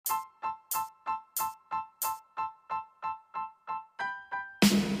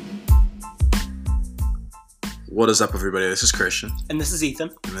What is up, everybody? This is Christian. And this is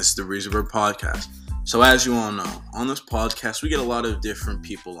Ethan. And this is the Breezy Bird Podcast. So as you all know, on this podcast, we get a lot of different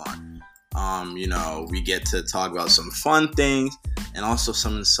people on. We get to talk about some fun things and also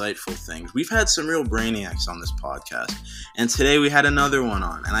some insightful things. We've had some real brainiacs on this podcast. And today we had another one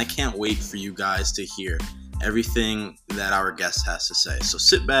on. And I can't wait for you guys to hear everything that our guest has to say. So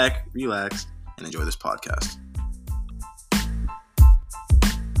sit back, relax, and enjoy this podcast.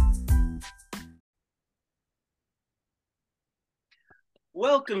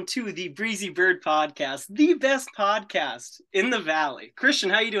 Welcome to the Breezy Bird Podcast, the best podcast in the Valley.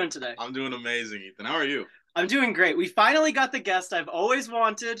 Christian, how are you doing today? I'm doing amazing, Ethan. How are you? I'm doing great. We finally got the guest I've always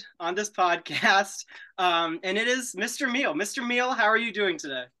wanted on this podcast, and it is Mr. Mele. Mr. Mele, how are you doing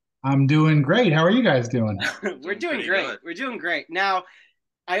today? I'm doing great. How are you guys doing? We're doing great. Good. We're doing great. Now,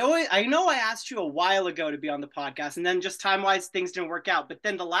 I know I asked you a while ago to be on the podcast, and then just time-wise, things didn't work out. But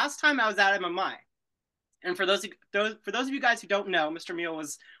then the last time I was at MMI, and for those of you guys who don't know, Mr. Mele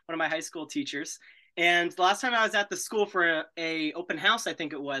was one of my high school teachers. And the last time I was at the school for a open house, I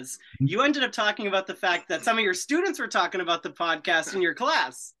think it was, you ended up talking about the fact that some of your students were talking about the podcast in your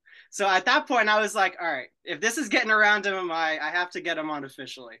class. So at that point, I was like, all right, if this is getting around MMI, I have to get him on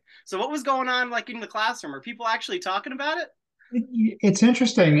officially. So what was going on like in the classroom? Are people actually talking about it? It's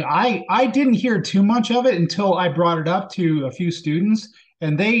interesting. I didn't hear too much of it until I brought it up to a few students,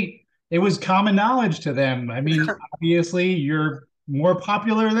 and it was common knowledge to them. I mean, obviously, you're more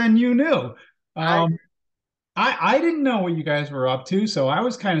popular than you knew. I didn't know what you guys were up to, so I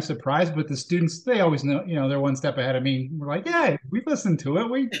was kind of surprised. But the students, they always know, they're one step ahead of me. We're like, yeah, we listened to it.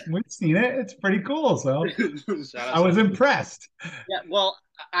 We've seen it. It's pretty cool. So I was impressed. Yeah, well,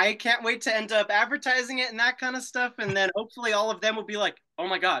 I can't wait to end up advertising it and that kind of stuff. And then hopefully all of them will be like, oh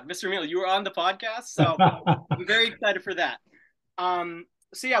my God, Mr. Mele, you were on the podcast. So I'm very excited for that.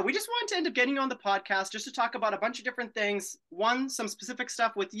 So yeah, we just wanted to end up getting you on the podcast just to talk about a bunch of different things. One, some specific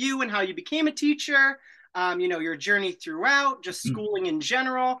stuff with you and how you became a teacher, your journey throughout, just schooling in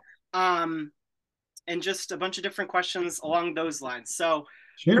general, and just a bunch of different questions along those lines. So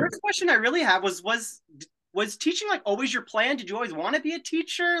the first question I really have was teaching like always your plan? Did you always want to be a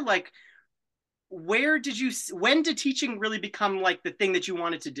teacher? Like, when did teaching really become like the thing that you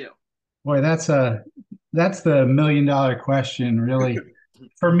wanted to do? Boy, that's the $1 million question, really.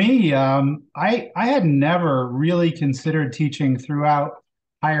 For me, I had never really considered teaching throughout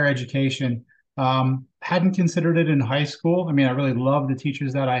higher education. Hadn't considered it in high school. I mean, I really loved the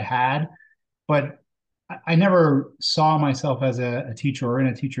teachers that I had, but I never saw myself as a teacher or in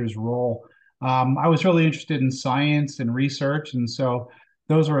a teacher's role. I was really interested in science and research, and so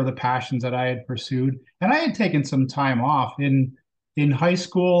those were the passions that I had pursued. And I had taken some time off. In high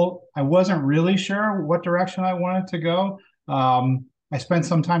school, I wasn't really sure what direction I wanted to go. I spent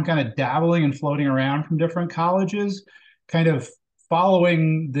some time kind of dabbling and floating around from different colleges, kind of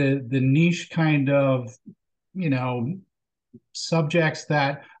following the niche kind of, subjects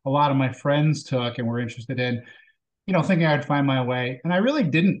that a lot of my friends took and were interested in, thinking I'd find my way. And I really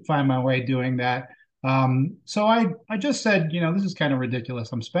didn't find my way doing that. So I just said, this is kind of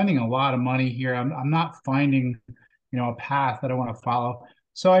ridiculous. I'm spending a lot of money here. I'm not finding, a path that I want to follow.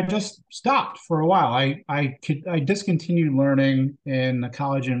 So I just stopped for a while. I discontinued learning in the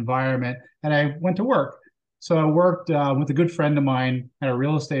college environment, and I went to work. So I worked with a good friend of mine at a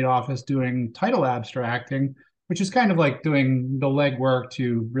real estate office doing title abstracting, which is kind of like doing the legwork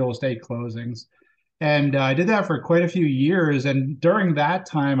to real estate closings. And I did that for quite a few years. And during that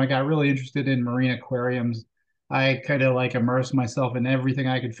time, I got really interested in marine aquariums. I kind of like immersed myself in everything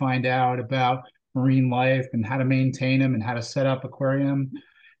I could find out about marine life and how to maintain them and how to set up aquarium.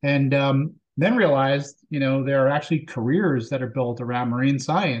 And then realized, there are actually careers that are built around marine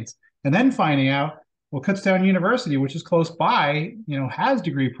science. And then finding out, well, Kutztown University, which is close by, has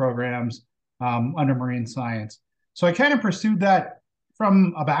degree programs under marine science. So I kind of pursued that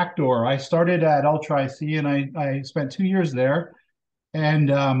from a back door. I started at Ultra IC, and I spent 2 years there and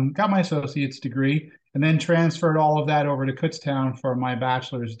got my associate's degree, and then transferred all of that over to Kutztown for my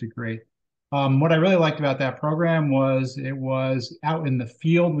bachelor's degree. What I really liked about that program was it was out in the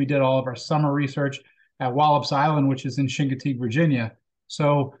field. We did all of our summer research at Wallops Island, which is in Chincoteague, Virginia.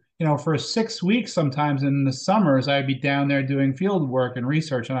 So, for 6 weeks, sometimes in the summers, I'd be down there doing field work and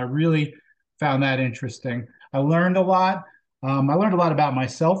research, and I really found that interesting. I learned a lot. I learned a lot about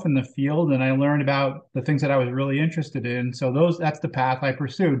myself in the field, and I learned about the things that I was really interested in. So that's the path I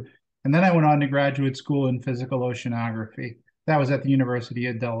pursued. And then I went on to graduate school in physical oceanography. That was at the University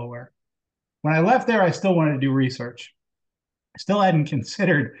of Delaware. When I left there, I still wanted to do research. I still hadn't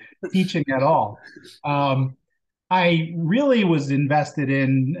considered teaching at all. I really was invested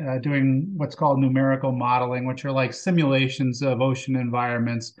in doing what's called numerical modeling, which are like simulations of ocean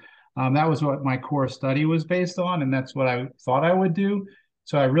environments. That was what my core study was based on, and that's what I thought I would do.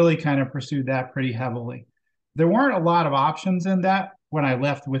 So I really kind of pursued that pretty heavily. There weren't a lot of options in that when I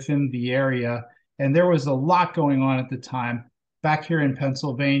left within the area, and there was a lot going on at the time. Back here in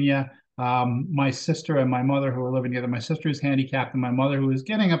Pennsylvania, my sister and my mother, who were living together, my sister is handicapped, and my mother, who was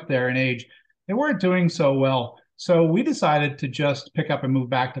getting up there in age, they weren't doing so well. So we decided to just pick up and move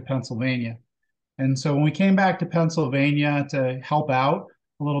back to Pennsylvania. And so when we came back to Pennsylvania to help out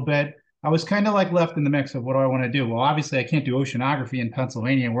a little bit, I was kind of like left in the mix of what do I want to do? Well, obviously, I can't do oceanography in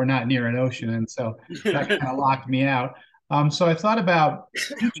Pennsylvania. We're not near an ocean. And so that kind of locked me out. So I thought about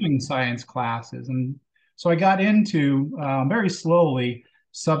teaching science classes. And so I got into very slowly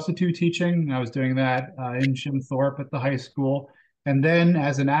substitute teaching. I was doing that in Jim Thorpe at the high school. And then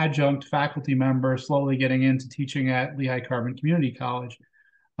as an adjunct faculty member, slowly getting into teaching at Lehigh Carbon Community College.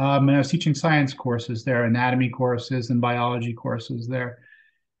 And I was teaching science courses there, anatomy courses and biology courses there.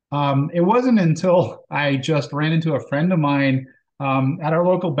 It wasn't until I just ran into a friend of mine at our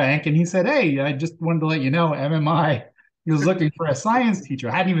local bank, and he said, "Hey, I just wanted to let you know, MMI, he was looking for a science teacher.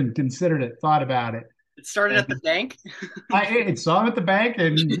 I hadn't even considered it, thought about it." It started And at the bank. I saw him at the bank,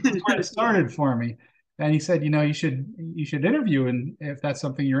 and that's where it started for me. And he said, you should interview, and if that's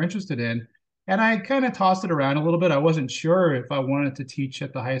something you're interested in. And I kind of tossed it around a little bit. I wasn't sure if I wanted to teach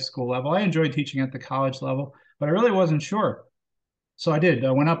at the high school level. I enjoyed teaching at the college level, but I really wasn't sure. So I did. I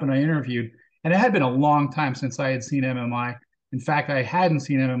went up and I interviewed, and it had been a long time since I had seen MMI. In fact, I hadn't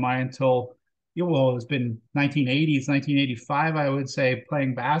seen MMI until, well, it's been 1980s, 1985, I would say.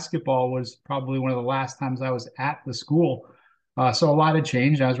 Playing basketball was probably one of the last times I was at the school. So a lot had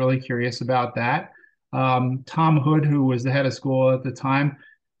changed. I was really curious about that. Tom Hood, who was the head of school at the time,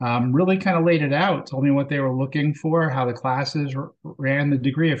 really kind of laid it out, told me what they were looking for, how the classes ran. The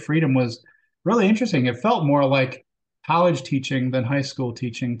degree of freedom was really interesting. It felt more like college teaching than high school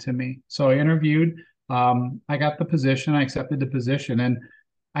teaching to me. So I interviewed. I got the position. I accepted the position, and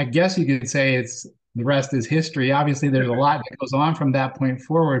I guess you could say it's the rest is history. Obviously, there's a lot that goes on from that point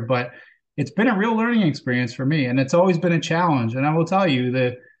forward, but it's been a real learning experience for me, and it's always been a challenge. And I will tell you,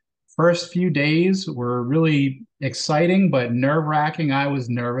 the first few days were really exciting, but nerve-wracking. I was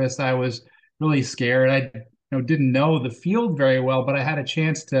nervous. I was really scared. I didn't know the field very well, but I had a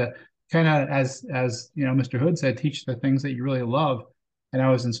chance to kind of, as Mr. Hood said, teach the things that you really love. And I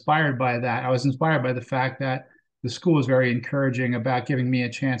was inspired by that. I was inspired by the fact that the school was very encouraging about giving me a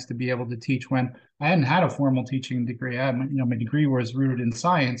chance to be able to teach when I hadn't had a formal teaching degree. My degree was rooted in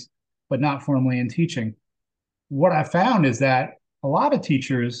science, but not formally in teaching. What I found is that a lot of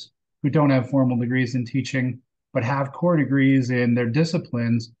teachers who don't have formal degrees in teaching, but have core degrees in their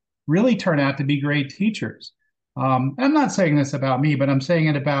disciplines, really turn out to be great teachers. I'm not saying this about me, but I'm saying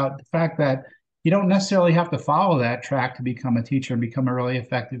it about the fact that you don't necessarily have to follow that track to become a teacher and become a really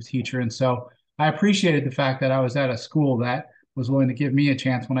effective teacher. And so I appreciated the fact that I was at a school that was willing to give me a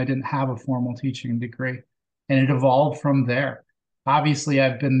chance when I didn't have a formal teaching degree. And it evolved from there. Obviously,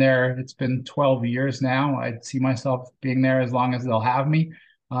 I've been there, it's been 12 years now. I see myself being there as long as they'll have me.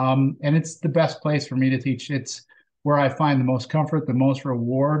 And it's the best place for me to teach. It's where I find the most comfort, the most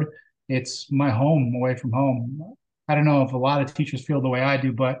reward. It's my home away from home. I don't know if a lot of teachers feel the way I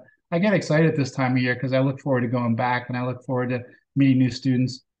do, but I get excited this time of year because I look forward to going back and I look forward to meeting new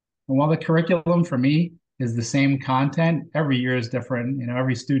students. And while the curriculum for me is the same content, every year is different.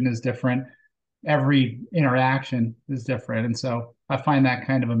 Every student is different. Every interaction is different. And so I find that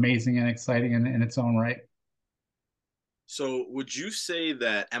kind of amazing and exciting in its own right. So would you say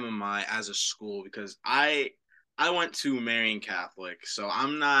that MMI as a school, because I went to Marian Catholic, so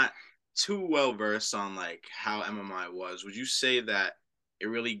I'm not too well versed on like how MMI was. Would you say that it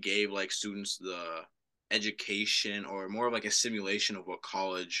really gave like students the education or more of like a simulation of what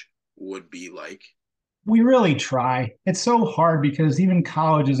college would be like? We really try. It's so hard because even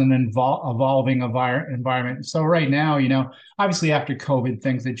college is an evolving environment. So right now, obviously after COVID,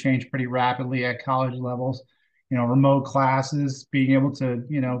 things had changed pretty rapidly at college levels. Remote classes, being able to,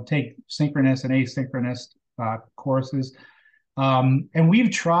 take synchronous and asynchronous courses. And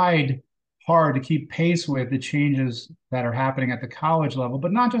we've tried hard to keep pace with the changes that are happening at the college level,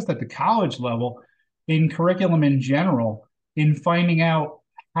 but not just at the college level, in curriculum in general, in finding out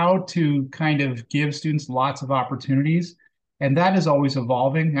how to kind of give students lots of opportunities. And that is always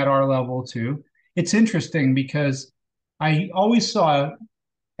evolving at our level too. It's interesting because I always saw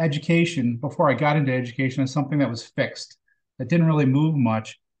education before I got into education as something that was fixed, that didn't really move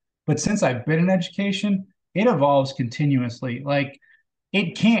much. But since I've been in education, it evolves continuously. Like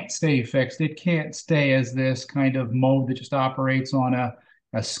it can't stay fixed. It can't stay as this kind of mode that just operates on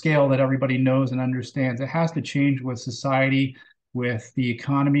a scale that everybody knows and understands. It has to change with society, with the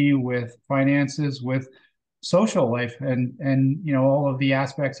economy, with finances, with social life, and all of the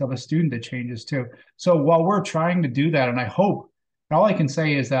aspects of a student that changes too. So while we're trying to do that, and I hope, all I can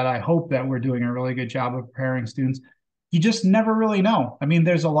say is that I hope that we're doing a really good job of preparing students. You just never really know. I mean,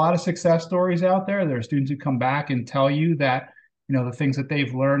 there's a lot of success stories out there. There are students who come back and tell you that the things that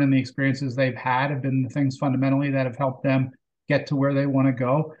they've learned and the experiences they've had have been the things fundamentally that have helped them get to where they want to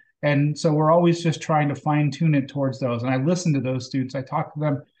go. And so we're always just trying to fine tune it towards those. And I listen to those students. I talk to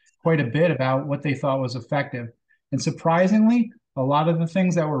them quite a bit about what they thought was effective. And surprisingly, a lot of the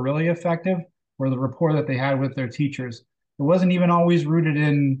things that were really effective were the rapport that they had with their teachers. It wasn't even always rooted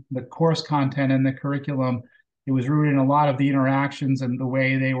in the course content and the curriculum. It was rooted in a lot of the interactions and the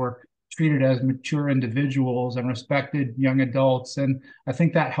way they were treated as mature individuals and respected young adults. And I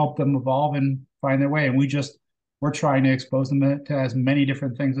think that helped them evolve and find their way. And we're trying to expose them to as many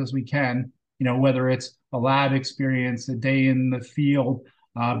different things as we can, whether it's a lab experience, a day in the field,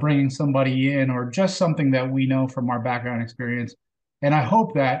 bringing somebody in, or just something that we know from our background experience. And I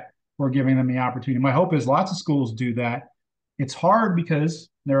hope that we're giving them the opportunity. My hope is lots of schools do that. It's hard because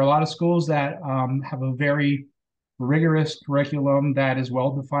there are a lot of schools that have a very rigorous curriculum that is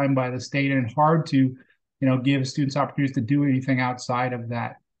well defined by the state, and hard to give students opportunities to do anything outside of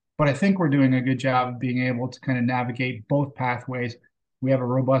that. But I think we're doing a good job of being able to kind of navigate both pathways. We have a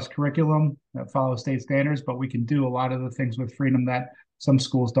robust curriculum that follows state standards, but we can do a lot of the things with freedom that some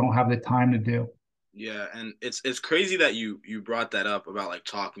schools don't have the time to do. Yeah, and it's crazy that you brought that up about like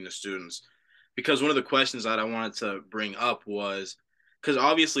talking to students, because one of the questions that I wanted to bring up was, because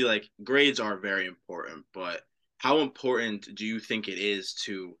obviously like grades are very important, but how important do you think it is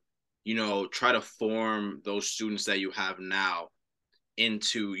to, try to form those students that you have now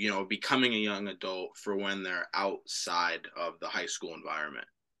into, becoming a young adult for when they're outside of the high school environment?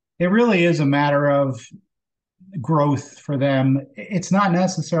 It really is a matter of growth for them. It's not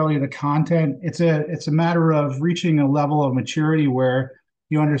necessarily the content. It's a matter of reaching a level of maturity where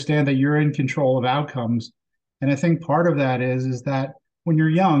you understand that you're in control of outcomes. And I think part of that is that when you're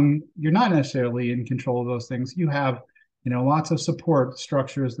young, you're not necessarily in control of those things. You have, lots of support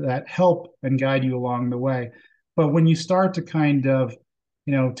structures that help and guide you along the way. But when you start to kind of,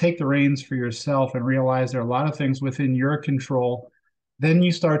 take the reins for yourself and realize there are a lot of things within your control, then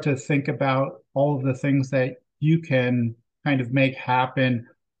you start to think about all of the things that you can kind of make happen,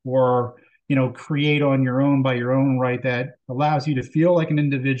 or create on your own by your own right, that allows you to feel like an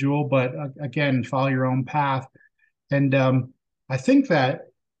individual, but again, follow your own path. And I think that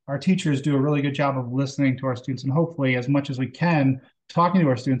our teachers do a really good job of listening to our students, and hopefully as much as we can, talking to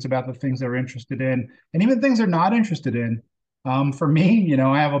our students about the things they're interested in, and even things they're not interested in. For me,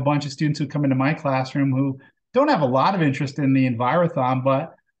 I have a bunch of students who come into my classroom who don't have a lot of interest in the Envirothon,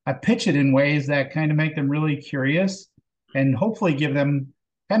 but I pitch it in ways that kind of make them really curious, and hopefully give them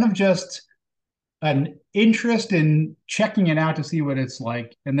kind of just an interest in checking it out to see what it's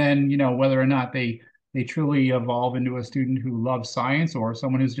like. And then, whether or not they truly evolve into a student who loves science, or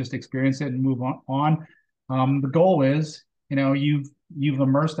someone who's just experienced it and move on. The goal is, you've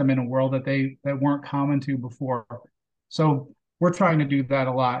immersed them in a world that weren't common to before. So we're trying to do that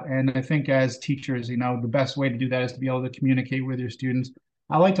a lot. And I think as teachers, the best way to do that is to be able to communicate with your students.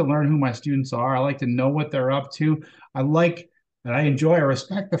 I like to learn who my students are. I like to know what they're up to. I enjoy, I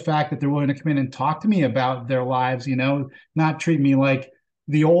respect the fact that they're willing to come in and talk to me about their lives, not treat me like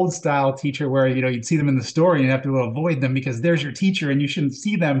the old style teacher where, you'd see them in the store and you have to avoid them because there's your teacher and you shouldn't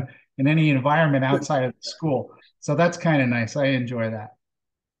see them in any environment outside of the school. So that's kind of nice. I enjoy that.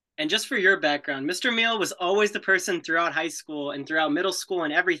 And just for your background, Mr. Mele was always the person throughout high school and throughout middle school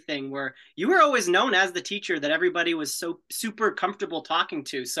and everything where you were always known as the teacher that everybody was so super comfortable talking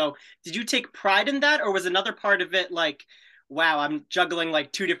to. So did you take pride in that, or was another part of it like, wow, I'm juggling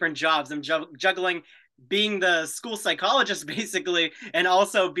like two different jobs. I'm juggling being the school psychologist basically, and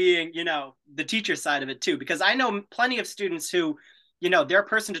also being, the teacher side of it too? Because I know plenty of students who, their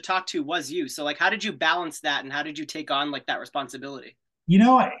person to talk to was you. So like, how did you balance that, and how did you take on like that responsibility?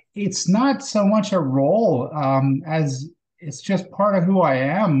 It's not so much a role as it's just part of who I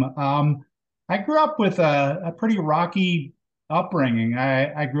am. I grew up with a pretty rocky upbringing.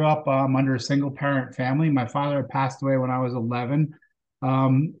 I grew up under a single parent family. My father passed away when I was 11.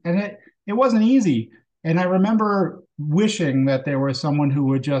 And it wasn't easy. And I remember wishing that there was someone who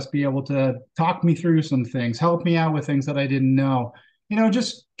would just be able to talk me through some things, help me out with things that I didn't know,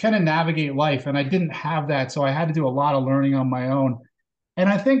 just kind of navigate life. And I didn't have that. So I had to do a lot of learning on my own. And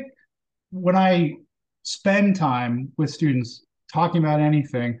I think when I spend time with students, talking about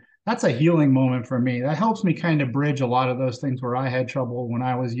anything, that's a healing moment for me. That helps me kind of bridge a lot of those things where I had trouble when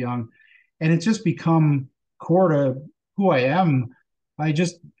I was young. And it's just become core to who I am. I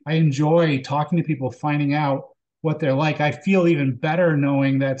enjoy talking to people, finding out what they're like. I feel even better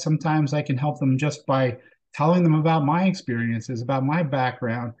knowing that sometimes I can help them just by telling them about my experiences, about my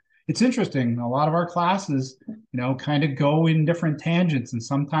background. It's interesting. A lot of our classes, kind of go in different tangents, and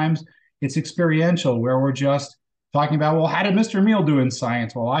sometimes it's experiential where we're just talking about, well, how did Mr. Meal do in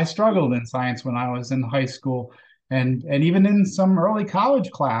science? Well, I struggled in science when I was in high school and even in some early college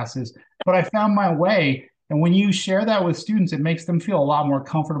classes, but I found my way. And when you share that with students, it makes them feel a lot more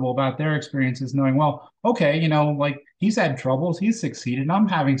comfortable about their experiences, knowing, well, okay, like he's had troubles, he's succeeded, I'm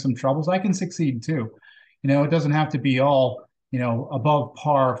having some troubles, I can succeed too. It doesn't have to be all, above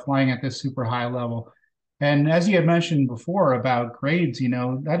par, flying at this super high level. And as you had mentioned before about grades,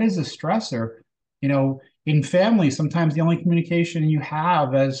 that is a stressor. In families, sometimes the only communication you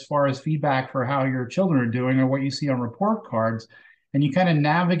have as far as feedback for how your children are doing or what you see on report cards. And you kind of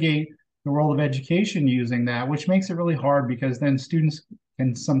navigate the world of education using that, which makes it really hard because then students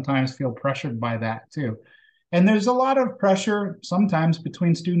can sometimes feel pressured by that too. And there's a lot of pressure sometimes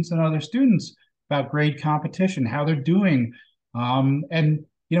between students and other students about grade competition, how they're doing.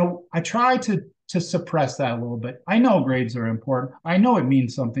 I try to suppress that a little bit. I know grades are important. I know it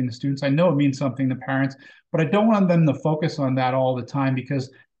means something to students. I know it means something to parents, but I don't want them to focus on that all the time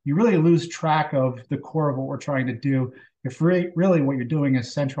because you really lose track of the core of what we're trying to do if really what you're doing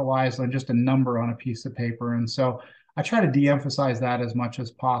is centralized on just a number on a piece of paper. And so I try to de-emphasize that as much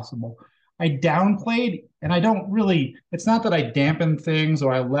as possible. I downplayed, and I don't really, it's not that I dampen things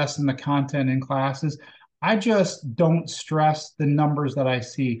or I lessen the content in classes. I just don't stress the numbers that I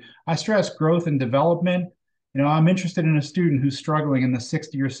see. I stress growth and development. I'm interested in a student who's struggling in the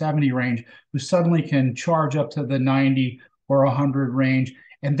 60 or 70 range, who suddenly can charge up to the 90 or 100 range,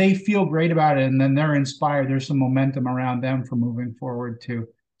 and they feel great about it. And then they're inspired. There's some momentum around them for moving forward too.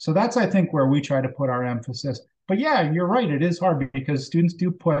 So that's, I think, where we try to put our emphasis. But yeah, you're right. It is hard because students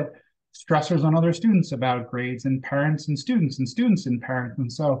do put stressors on other students about grades, and parents and students and parents.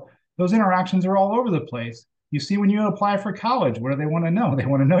 And so those interactions are all over the place. You see, when you apply for college, what do they want to know? They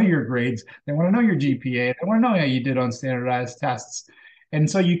want to know your grades. They want to know your GPA. They want to know how you did on standardized tests. And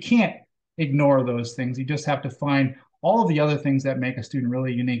so you can't ignore those things. You just have to find all of the other things that make a student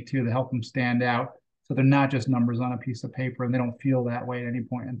really unique too, to help them stand out. So they're not just numbers on a piece of paper and they don't feel that way at any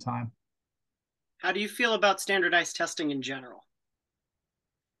point in time. How do you feel about standardized testing in general?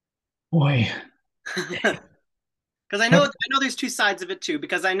 Boy. Because I know there's two sides of it too,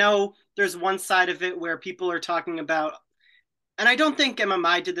 because I know there's one side of it where people are talking about, and I don't think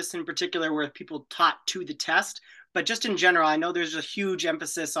MMI did this in particular where people taught to the test, but just in general, I know there's a huge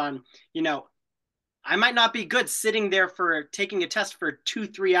emphasis on, I might not be good sitting there for taking a test for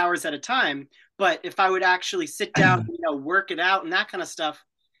 2-3 hours at a time, but if I would actually sit down, work it out and that kind of stuff,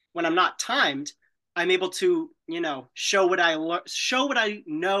 when I'm not timed, I'm able to, show what I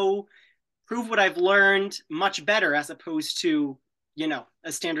know, prove what I've learned much better as opposed to,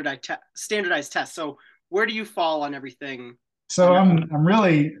 a standardized test. So where do you fall on everything? So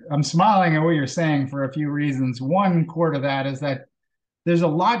I'm smiling at what you're saying for a few reasons. One core to that is that there's a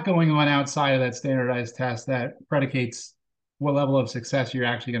lot going on outside of that standardized test that predicates what level of success you're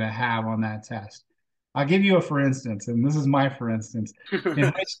actually going to have on that test. I'll give you a for instance, and this is my for instance. In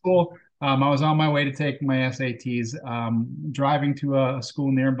high school, I was on my way to take my SATs, driving to a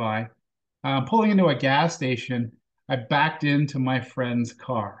school nearby. Pulling into a gas station, I backed into my friend's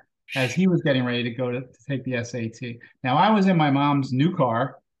car as he was getting ready to go to take the SAT. Now, I was in my mom's new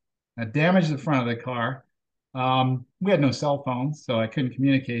car. I damaged the front of the car. We had no cell phones, so I couldn't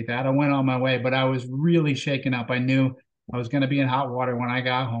communicate that. I went on my way, but I was really shaken up. I knew I was going to be in hot water when I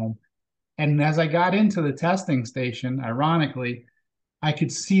got home. And as I got into the testing station, ironically, I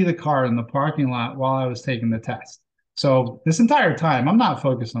could see the car in the parking lot while I was taking the test. So this entire time, I'm not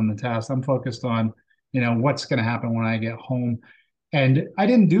focused on the test. I'm focused on, what's going to happen when I get home. And I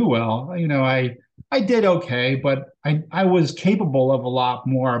didn't do well. I did okay, but I was capable of a lot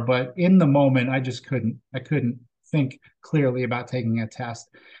more. But in the moment, I just couldn't. I couldn't think clearly about taking a test.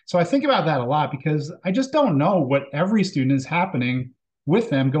 So I think about that a lot because I just don't know what every student is happening with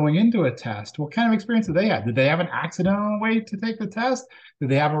them going into a test. What kind of experience did they have? Did they have an accident on the way to take the test? Did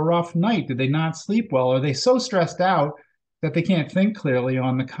they have a rough night? Did they not sleep well? Are they so stressed out that they can't think clearly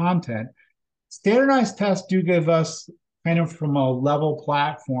on the content? Standardized tests do give us kind of from a level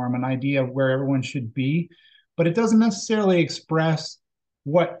platform an idea of where everyone should be, but it doesn't necessarily express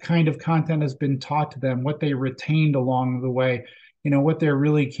what kind of content has been taught to them, what they retained along the way, what they're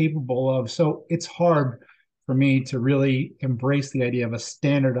really capable of. So it's hard. for me to really embrace the idea of a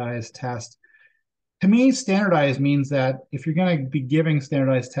standardized test. To me, standardized means that if you're going to be giving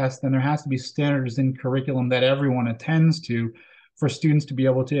standardized tests, then there has to be standards in curriculum that everyone attends to for students to be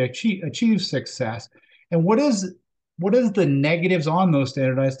able to achieve success. And what is the negatives on those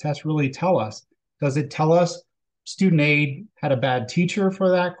standardized tests really tell us? Does it tell us student A had a bad teacher for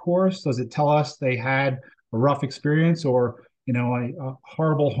that course? Does it tell us they had a rough experience or a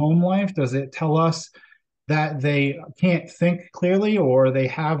horrible home life? Does it tell us that they can't think clearly or they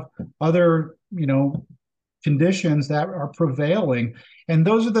have other conditions that are prevailing? And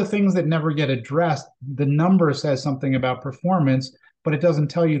those are the things that never get addressed. The number says something about performance, but it doesn't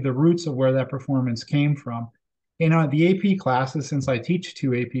tell you the roots of where that performance came from. The AP classes, since I teach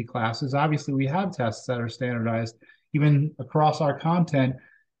two AP classes, obviously we have tests that are standardized. Even across our content,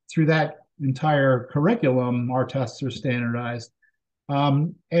 through that entire curriculum, our tests are standardized.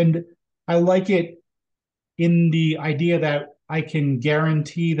 And I like it in the idea that I can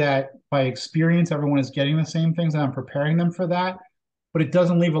guarantee that by experience, everyone is getting the same things and I'm preparing them for that. But it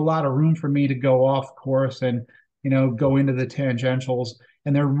doesn't leave a lot of room for me to go off course and, go into the tangentials.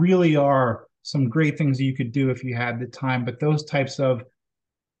 And there really are some great things you could do if you had the time, but those types of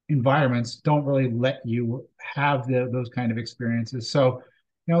environments don't really let you have those kind of experiences. So,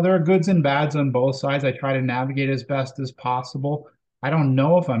 there are goods and bads on both sides. I try to navigate as best as possible. I don't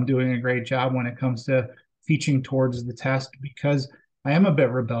know if I'm doing a great job when it comes to teaching towards the test because I am a bit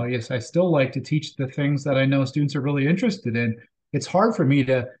rebellious. I still like to teach the things that I know students are really interested in. It's hard for me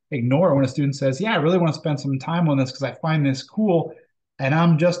to ignore when a student says, yeah, I really want to spend some time on this because I find this cool and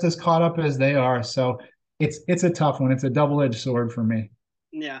I'm just as caught up as they are. So it's a tough one. It's a double-edged sword for me.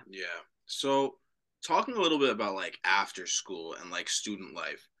 Yeah. Yeah. So talking a little bit about like after school and like student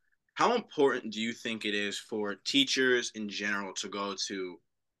life, how important do you think it is for teachers in general to go to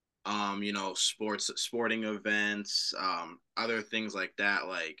sporting events, other things like that,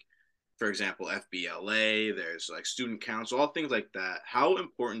 like for example, FBLA, there's like student council, all things like that. How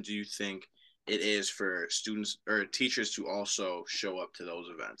important do you think it is for students or teachers to also show up to those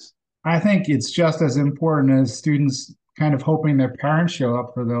events? I think it's just as important as students kind of hoping their parents show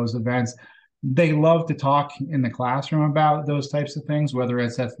up for those events. They love to talk in the classroom about those types of things, whether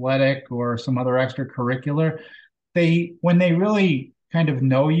it's athletic or some other extracurricular. When they really kind of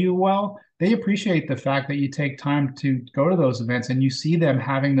know you well, they appreciate the fact that you take time to go to those events and you see them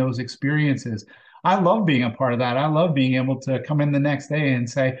having those experiences. I love being a part of that. I love being able to come in the next day and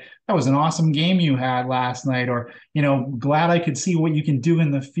say, that was an awesome game you had last night, or, glad I could see what you can do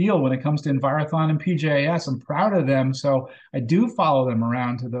in the field when it comes to Envirothon and PJS. I'm proud of them. So I do follow them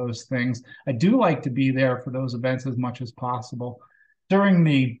around to those things. I do like to be there for those events as much as possible. During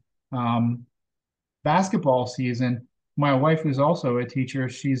the basketball season, my wife is also a teacher.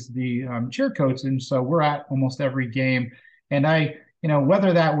 She's the cheer coach, and so we're at almost every game. And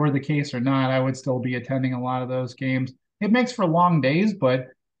whether that were the case or not, I would still be attending a lot of those games. It makes for long days, but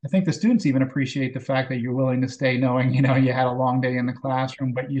I think the students even appreciate the fact that you're willing to stay, knowing you had a long day in the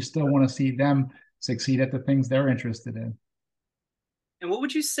classroom, but you still want to see them succeed at the things they're interested in. And what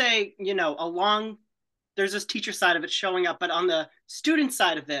would you say, there's this teacher side of it showing up, but on the student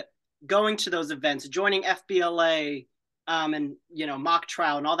side of it, going to those events, joining FBLA, and mock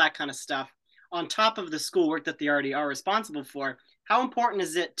trial and all that kind of stuff on top of the schoolwork that they already are responsible for, how important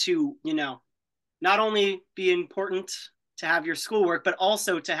is it to not only be important to have your schoolwork but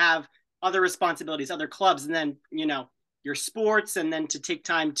also to have other responsibilities, other clubs, and then your sports, and then to take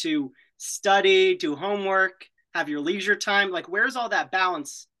time to study, do homework, have your leisure time? Like, where's all that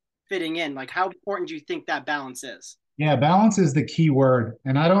balance fitting in? Like, how important do you think that balance is? Yeah, balance is the key word.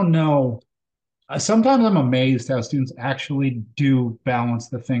 And I don't know, sometimes I'm amazed how students actually do balance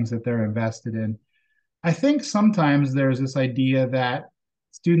the things that they're invested in. I think sometimes there's this idea that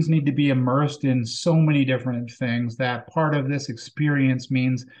students need to be immersed in so many different things that part of this experience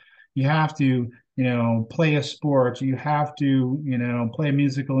means you have to, play a sport, you have to, play a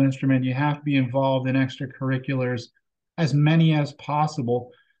musical instrument, you have to be involved in extracurriculars, as many as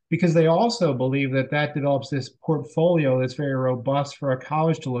possible, because they also believe that that develops this portfolio that's very robust for a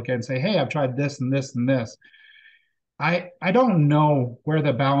college to look at and say, hey, I've tried this and this and this. I don't know where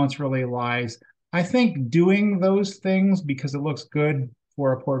the balance really lies. I think doing those things because it looks good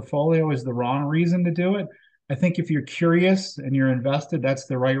for a portfolio is the wrong reason to do it. I think if you're curious and you're invested, that's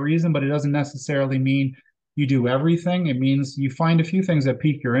the right reason, but it doesn't necessarily mean you do everything. It means you find a few things that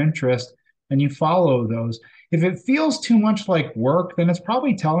pique your interest and you follow those. If it feels too much like work, then it's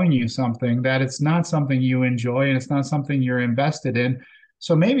probably telling you something that it's not something you enjoy and it's not something you're invested in.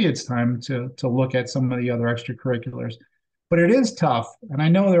 So maybe it's time to look at some of the other extracurriculars. But it is tough. And I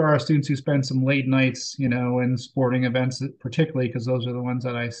know there are students who spend some late nights, in sporting events, particularly because those are the ones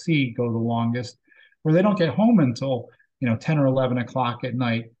that I see go the longest, where they don't get home until, 10 or 11 o'clock at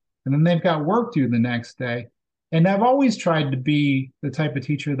night. And then they've got work due the next day. And I've always tried to be the type of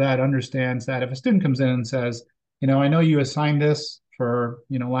teacher that understands that if a student comes in and says, I know you assigned this for,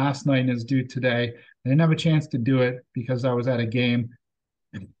 last night and is due today. I didn't have a chance to do it because I was at a game.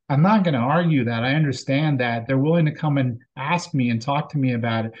 I'm not going to argue that. I understand that they're willing to come and ask me and talk to me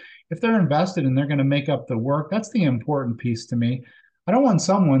about it. If they're invested and they're going to make up the work, that's the important piece to me. I don't want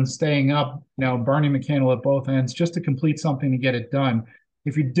someone staying up, burning the candle at both ends just to complete something to get it done.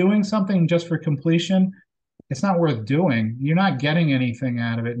 If you're doing something just for completion, it's not worth doing. You're not getting anything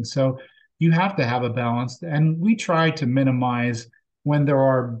out of it. And so you have to have a balance. And we try to minimize when there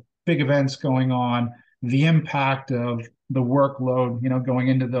are big events going on, the impact of the workload, going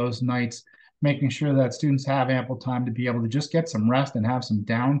into those nights, making sure that students have ample time to be able to just get some rest and have some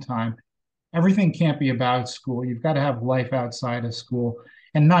downtime. Everything can't be about school. You've got to have life outside of school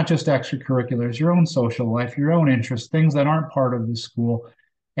and not just extracurriculars, your own social life, your own interests, things that aren't part of the school.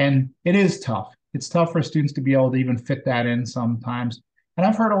 And it is tough. It's tough for students to be able to even fit that in sometimes. And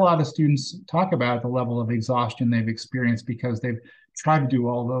I've heard a lot of students talk about the level of exhaustion they've experienced because they've tried to do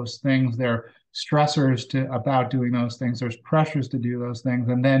all those things. There are stressors about doing those things. There's pressures to do those things.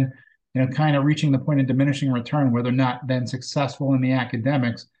 And then, kind of reaching the point of diminishing return where they're not then successful in the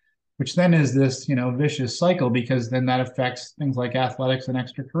academics, which then is this, vicious cycle because then that affects things like athletics and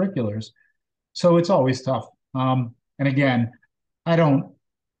extracurriculars. So it's always tough. And again, I don't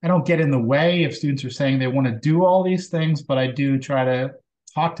I don't get in the way if students are saying they want to do all these things, but I do try to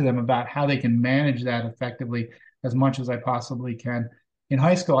talk to them about how they can manage that effectively as much as I possibly can. In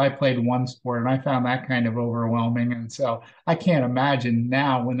high school, I played one sport and I found that kind of overwhelming. And so I can't imagine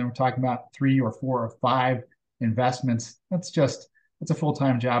now when they're talking about 3 or 4 or 5 investments. It's a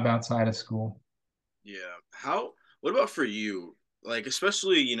full-time job outside of school. Yeah. What about for you? Like,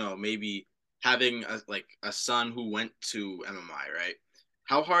 especially, maybe having a son who went to MMI, right?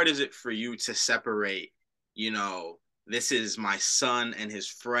 How hard is it for you to separate, this is my son and his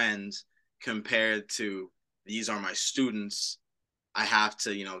friends compared to these are my students. I have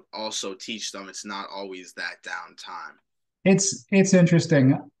to, also teach them. It's not always that downtime. It's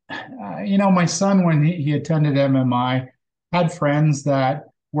interesting. My son, when he attended MMI, had friends that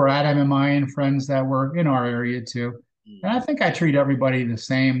were at MMI and friends that were in our area too. And I think I treat everybody the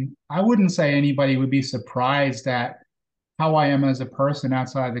same. I wouldn't say anybody would be surprised at how I am as a person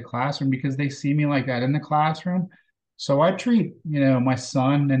outside the classroom because they see me like that in the classroom. So I treat, my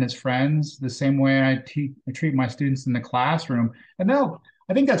son and his friends the same way I treat my students in the classroom. And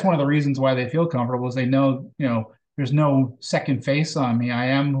I think that's one of the reasons why they feel comfortable is they know, there's no second face on me. I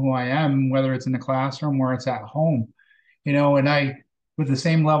am who I am, whether it's in the classroom or it's at home, and with the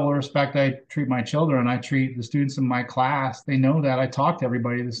same level of respect I treat my children, I treat the students in my class. They know that I talk to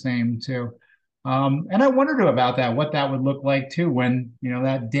everybody the same too. And I wondered about that, what that would look like too, when,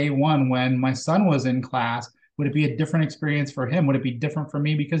 that day one, when my son was in class, would it be a different experience for him? Would it be different for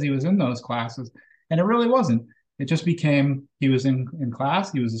me because he was in those classes? And it really wasn't. It just became, he was in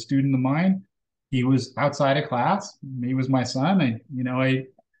class. He was a student of mine. He was outside of class. He was my son. I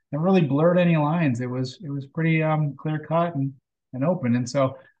never really blurred any lines. It was pretty clear cut and open. And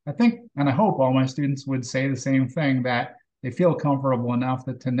so I think, and I hope all my students would say the same thing, that they feel comfortable enough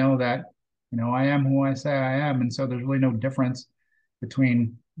to know that, I am who I say I am. And so there's really no difference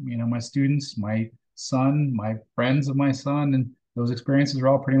between, my students, my son, my friends of my son, and those experiences are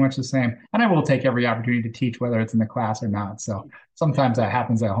all pretty much the same. And I will take every opportunity to teach, whether it's in the class or not. So sometimes that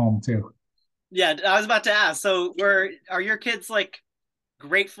happens at home too. Yeah, I was about to ask. So, are your kids like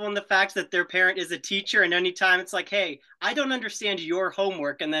grateful in the fact that their parent is a teacher, and anytime it's like, "Hey, I don't understand your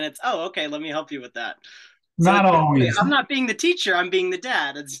homework," and then it's, "Oh, okay, let me help you with that." So Not always. I'm not being the teacher; I'm being the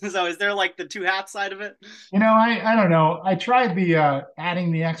dad. So, is there like the two hat side of it? I don't know. I tried the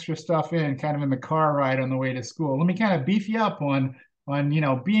adding the extra stuff in kind of in the car ride on the way to school. Let me kind of beef you up on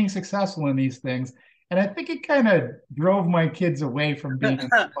being successful in these things. And I think it kind of drove my kids away from being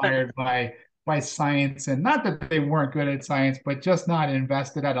inspired by science, and not that they weren't good at science, but just not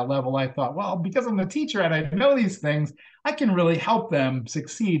invested at a level I thought, well, because I'm the teacher and I know these things, I can really help them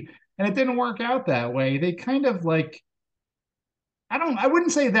succeed. And it didn't work out that way. They kind of like, I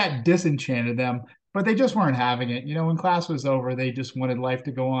wouldn't say that disenchanted them, but they just weren't having it. When class was over, they just wanted life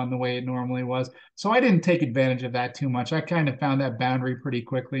to go on the way it normally was. So I didn't take advantage of that too much. I kind of found that boundary pretty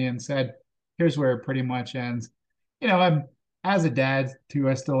quickly and said, here's where it pretty much ends. I'm as a dad too,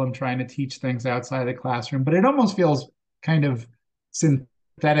 I still am trying to teach things outside the classroom, but it almost feels kind of synthetic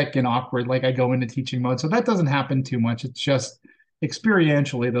pathetic and awkward, like I go into teaching mode. So that doesn't happen too much. It's just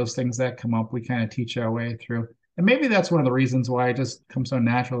experientially those things that come up, we kind of teach our way through. And maybe that's one of the reasons why it just comes so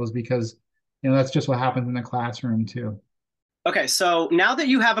natural is because, that's just what happens in the classroom too. Okay, so now that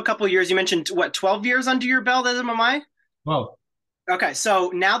you have a couple years, you mentioned what, 12 years under your belt as MMI? Well, Okay,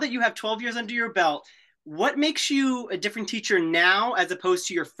 so now that you have 12 years under your belt, what makes you a different teacher now as opposed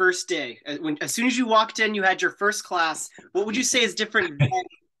to your first day? As soon as you walked in, you had your first class. What would you say is different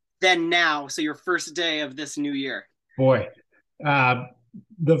than now? So your first day of this new year. boy, uh,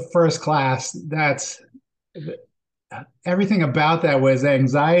 the first class, that's everything about that was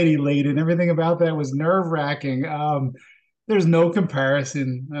anxiety laden. Everything about that was nerve wracking. There's no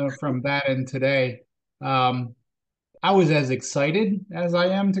comparison from that and today. Um, I was as excited as I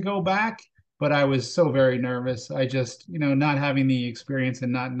am to go back, but I was so very nervous. I just, not having the experience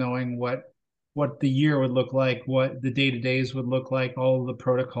and not knowing what the year would look like, what the day-to-days would look like, all of the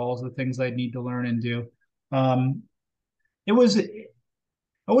protocols, the things I'd need to learn and do. It was,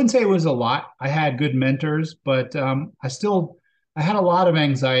 I wouldn't say it was a lot. I had good mentors, but I had a lot of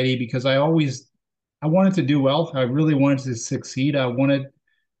anxiety because I wanted to do well. I really wanted to succeed. I wanted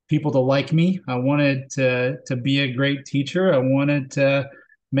people to like me. I wanted to be a great teacher. I wanted to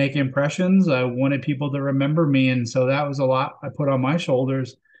make impressions. I wanted people to remember me. And so that was a lot I put on my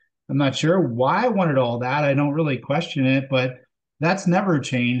shoulders. I'm not sure why I wanted all that. I don't really question it, but that's never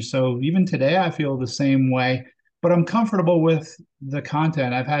changed. So even today, I feel the same way, but I'm comfortable with the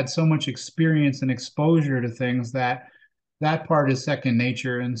content. I've had so much experience and exposure to things that that part is second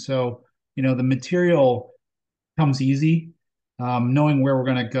nature. And so, the material comes easy. Knowing where we're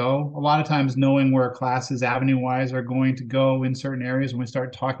going to go. A lot of times, knowing where classes avenue wise are going to go in certain areas when we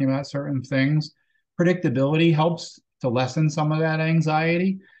start talking about certain things, predictability helps to lessen some of that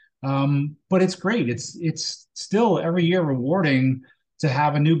anxiety. But it's great. It's still every year rewarding to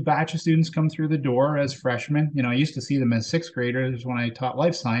have a new batch of students come through the door as freshmen. I used to see them as sixth graders when I taught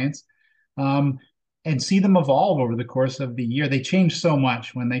life science. Um, and see them evolve over the course of the year. They change so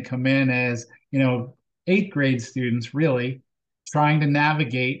much when they come in as, eighth grade students, really trying to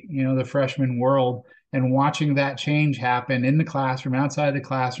navigate, the freshman world, and watching that change happen in the classroom, outside the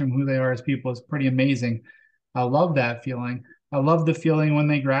classroom, who they are as people is pretty amazing. I love that feeling. I love the feeling when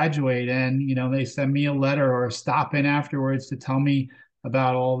they graduate and, they send me a letter or stop in afterwards to tell me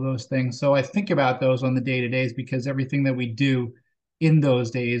about all those things. So I think about those on the day-to-days because everything that we do in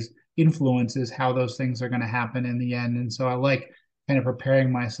those days influences how those things are going to happen in the end. And so I like kind of preparing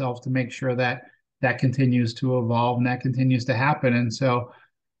myself to make sure that that continues to evolve and that continues to happen. And so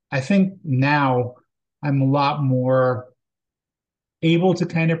I think now I'm a lot more able to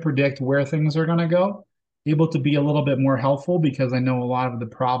kind of predict where things are going to go, able to be a little bit more helpful because I know a lot of the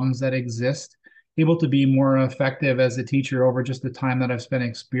problems that exist, able to be more effective as a teacher over just the time that I've spent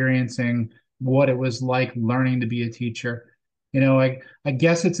experiencing what it was like learning to be a teacher. I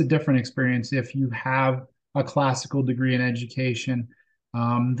guess it's a different experience if you have a classical degree in education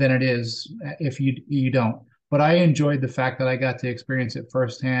than it is if you don't. But I enjoyed the fact that I got to experience it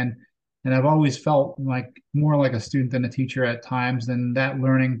firsthand, and I've always felt like more like a student than a teacher at times. And that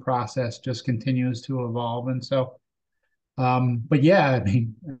learning process just continues to evolve. And so, but yeah, I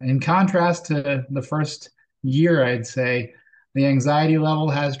mean, in contrast to the first year, I'd say the anxiety level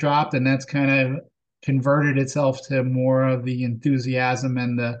has dropped, and that's kind of converted itself to more of the enthusiasm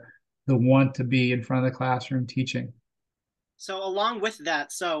and the want to be in front of the classroom teaching. So along with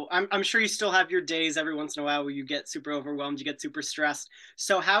that, so I'm sure you still have your days every once in a while where you get super overwhelmed, you get super stressed.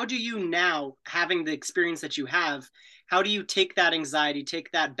 So how do you now, having the experience that you have, how do you take that anxiety, take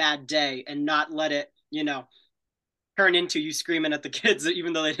that bad day and not let it, turn into you screaming at the kids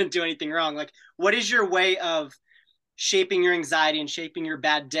even though they didn't do anything wrong? Like, what is your way of shaping your anxiety and shaping your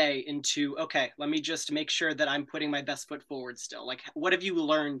bad day into, okay, let me just make sure that I'm putting my best foot forward still? Like, what have you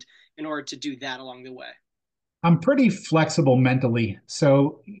learned in order to do that along the way? I'm pretty flexible mentally,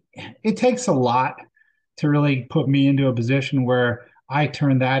 so it takes a lot to really put me into a position where I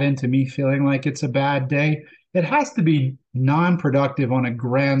turn that into me feeling like it's a bad day. It has to be non-productive on a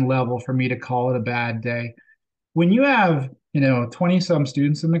grand level for me to call it a bad day. When you have, 20 some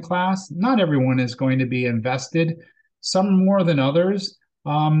students in the class, not everyone is going to be invested, some more than others.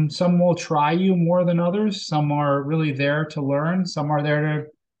 Some will try you more than others. Some are really there to learn. Some are there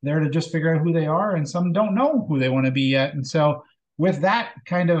to just figure out who they are, and some don't know who they want to be yet. And so with that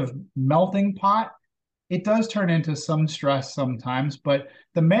kind of melting pot, it does turn into some stress sometimes, but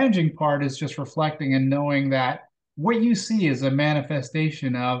the managing part is just reflecting and knowing that what you see is a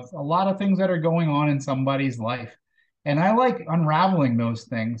manifestation of a lot of things that are going on in somebody's life. And I like unraveling those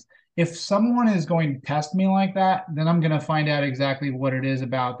things. if someone is going to test me like that, then I'm going to find out exactly what it is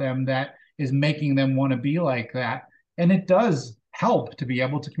about them that is making them want to be like that. And it does help to be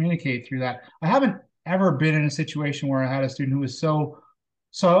able to communicate through that. I haven't ever been in a situation where I had a student who was so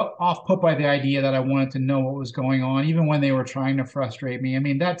off put by the idea that I wanted to know what was going on, even when they were trying to frustrate me. I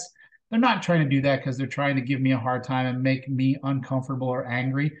mean, they're not trying to do that because they're trying to give me a hard time and make me uncomfortable or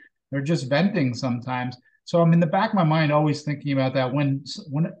angry. They're just venting sometimes. So I'm in the back of my mind always thinking about that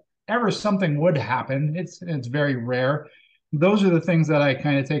whenever something would happen. It's very rare. Those are the things that I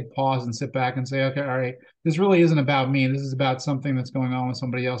kind of take pause and sit back and say, okay, all right, this really isn't about me. This is about something that's going on with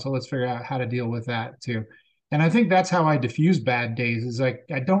somebody else. So let's figure out how to deal with that too. And I think that's how I diffuse bad days is like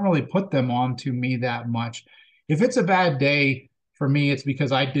I don't really put them on to me that much. If it's a bad day for me, it's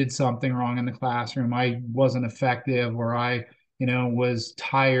because I did something wrong in the classroom. I wasn't effective or I, was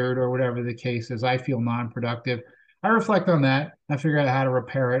tired or whatever the case is. I feel non-productive. I reflect on that. I figure out how to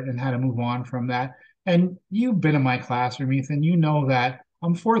repair it and how to move on from that. And you've been in my classroom, Ethan. You know that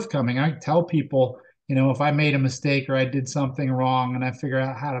I'm forthcoming. I tell people, if I made a mistake or I did something wrong and I figure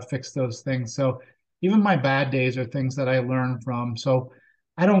out how to fix those things. So even my bad days are things that I learn from. So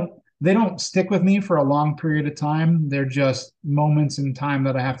they don't stick with me for a long period of time. They're just moments in time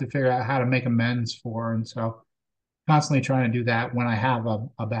that I have to figure out how to make amends for. And so constantly trying to do that when I have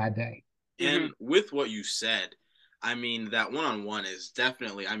a bad day. And with what you said, I mean, that one-on-one is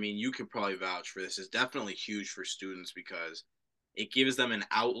definitely, I mean, you could probably vouch for this, is definitely huge for students because it gives them an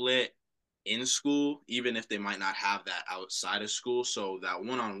outlet in school, even if they might not have that outside of school. So that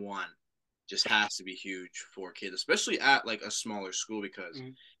one-on-one just has to be huge for kids, especially at like a smaller school because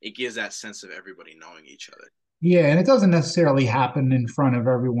it gives that sense of everybody knowing each other. Yeah, and it doesn't necessarily happen in front of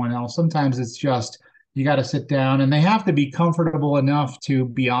everyone else. Sometimes it's just you got to sit down and they have to be comfortable enough to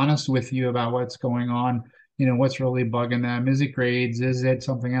be honest with you about what's going on, what's really bugging them. Is it grades? Is it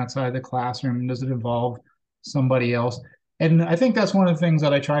something outside the classroom? Does it involve somebody else? And I think that's one of the things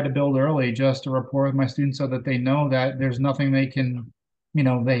that I try to build early, just a rapport with my students so that they know that there's nothing they can,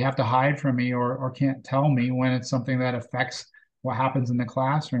 they have to hide from me or can't tell me when it's something that affects what happens in the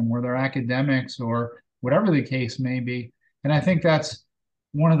classroom or their academics or whatever the case may be. And I think that's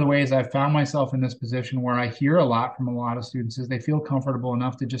one of the ways I've found myself in this position where I hear a lot from a lot of students is they feel comfortable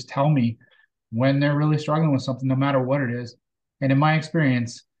enough to just tell me when they're really struggling with something, no matter what it is. And in my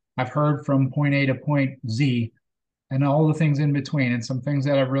experience, I've heard from point A to point Z and all the things in between and some things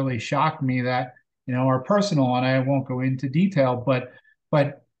that have really shocked me that, are personal and I won't go into detail, but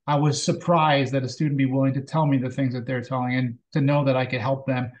I was surprised that a student be willing to tell me the things that they're telling and to know that I could help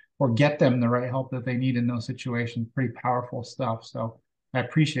them or get them the right help that they need in those situations. Pretty powerful stuff. So I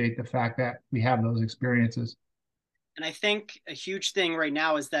appreciate the fact that we have those experiences. And I think a huge thing right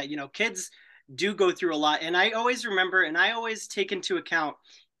now is that, kids do go through a lot. And I always remember and I always take into account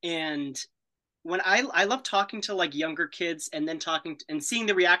and when I love talking to like younger kids and then talking and seeing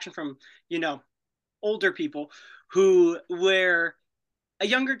the reaction from, older people where a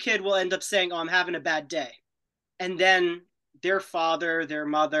younger kid will end up saying, "Oh, I'm having a bad day." And then their father, their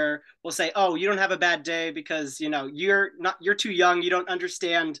mother will say, "Oh, you don't have a bad day because, you're too young, you don't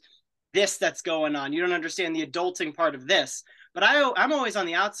understand this that's going on. You don't understand the adulting part of this." But I'm always on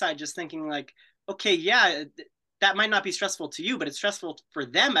the outside just thinking like, "Okay, yeah, that might not be stressful to you, but it's stressful for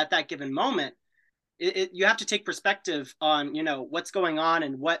them at that given moment." You have to take perspective on, what's going on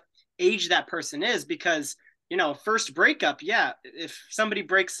and what age that person is because first breakup, yeah, if somebody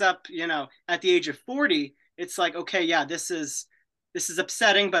breaks up at the age of 40, it's like, okay, yeah, this is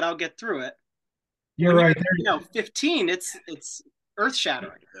upsetting, but I'll get through it. You're When right. you're 15, it's earth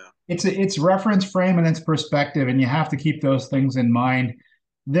shattering. It's reference frame and it's perspective, and you have to keep those things in mind.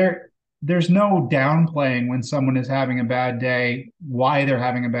 There's no downplaying when someone is having a bad day, why they're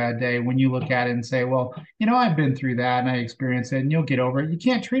having a bad day. When you look at it and say, well, I've been through that and I experienced it and you'll get over it. You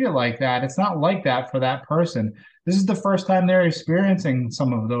can't treat it like that. It's not like that for that person. This is the first time they're experiencing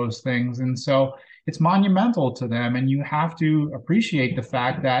some of those things. And so it's monumental to them. And you have to appreciate the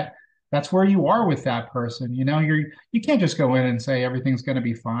fact that that's where you are with that person. You can't just go in and say everything's going to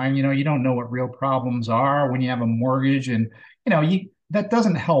be fine. You don't know what real problems are when you have a mortgage and that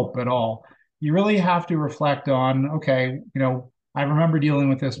doesn't help at all. You really have to reflect on, okay, I remember dealing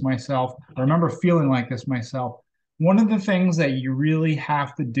with this myself. I remember feeling like this myself. One of the things that you really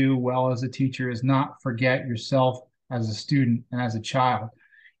have to do well as a teacher is not forget yourself as a student and as a child.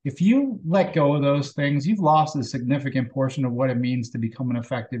 If you let go of those things, you've lost a significant portion of what it means to become an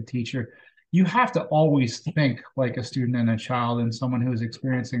effective teacher. You have to always think like a student and a child and someone who's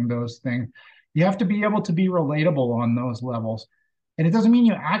experiencing those things. You have to be able to be relatable on those levels. And it doesn't mean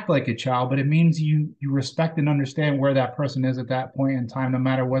you act like a child, but it means you respect and understand where that person is at that point in time, no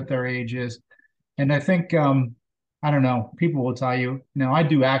matter what their age is. And I think I don't know, people will tell you, I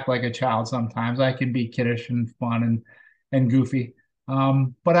do act like a child sometimes. I can be kiddish and fun and goofy.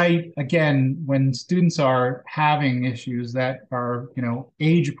 But I again, when students are having issues that are,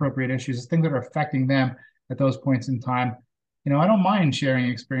 age appropriate issues, things that are affecting them at those points in time, I don't mind sharing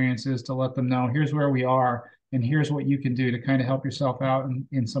experiences to let them know here's where we are and here's what you can do to kind of help yourself out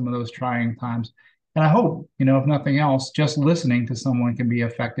in some of those trying times. And I hope, if nothing else, just listening to someone can be an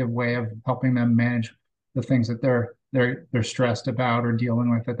effective way of helping them manage the things that they're stressed about or dealing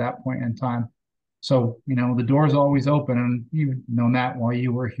with at that point in time. So, the door's always open, and you've known that while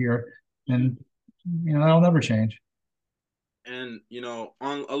you were here, and that'll never change. And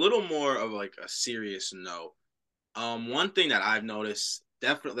on a little more of like a serious note, one thing that I've noticed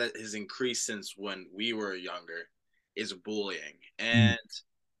definitely that has increased since when we were younger is bullying. Mm.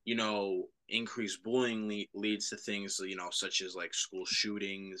 And increased bullying leads to things, such as like school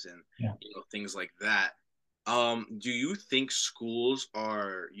shootings and Yeah. things like that. Do you think schools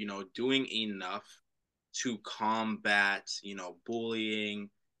are, doing enough to combat, bullying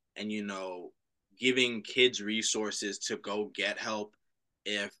and, giving kids resources to go get help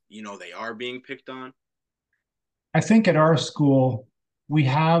if, they are being picked on? I think at our school, we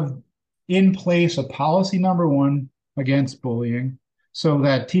have in place a policy number one against bullying so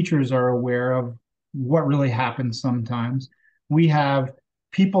that teachers are aware of what really happens sometimes. We have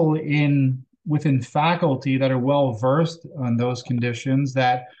people in within faculty that are well versed on those conditions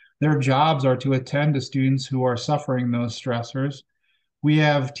that their jobs are to attend to students who are suffering those stressors. We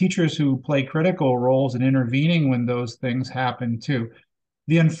have teachers who play critical roles in intervening when those things happen too.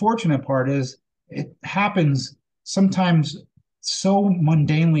 The unfortunate part is it happens sometimes so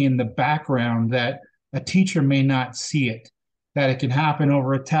mundanely in the background that a teacher may not see it, that it can happen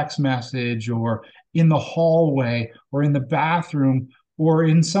over a text message or in the hallway or in the bathroom or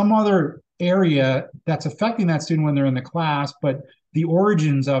in some other area that's affecting that student when they're in the class, but the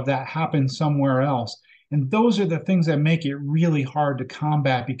origins of that happen somewhere else. And those are the things that make it really hard to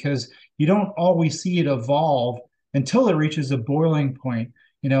combat because you don't always see it evolve until it reaches a boiling point,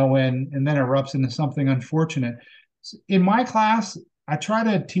 and then erupts into something unfortunate. In my class, I try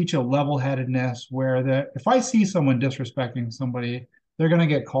to teach a level-headedness where if I see someone disrespecting somebody, they're going to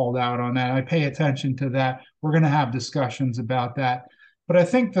get called out on that. I pay attention to that. We're going to have discussions about that. But I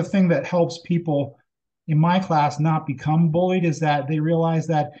think the thing that helps people in my class not become bullied is that they realize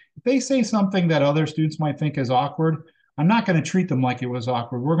that if they say something that other students might think is awkward, I'm not going to treat them like it was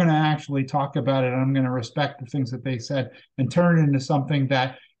awkward. We're going to actually talk about it, and I'm going to respect the things that they said and turn it into something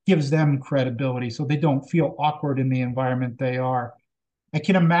that gives them credibility so they don't feel awkward in the environment they are. I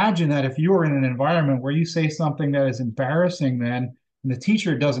can imagine that if you were in an environment where you say something that is embarrassing, then and the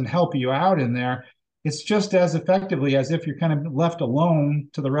teacher doesn't help you out in there, it's just as effectively as if you're kind of left alone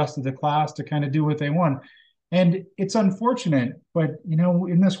to the rest of the class to kind of do what they want. And it's unfortunate, but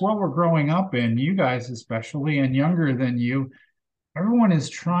in this world we're growing up in, you guys especially, and younger than you, everyone is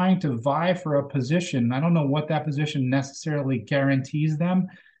trying to vie for a position. I don't know what that position necessarily guarantees them,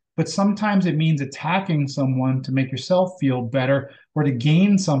 but sometimes it means attacking someone to make yourself feel better or to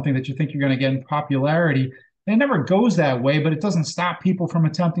gain something that you think you're going to get in popularity. And it never goes that way, but it doesn't stop people from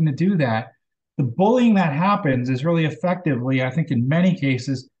attempting to do that. The bullying that happens is really effectively, I think, in many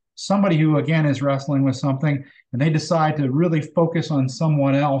cases, somebody who, again, is wrestling with something and they decide to really focus on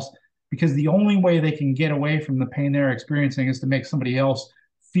someone else because the only way they can get away from the pain they're experiencing is to make somebody else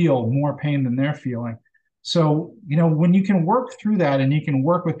feel more pain than they're feeling. So, when you can work through that and you can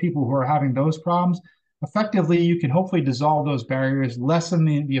work with people who are having those problems, effectively, you can hopefully dissolve those barriers, lessen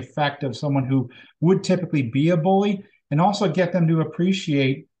the effect of someone who would typically be a bully, and also get them to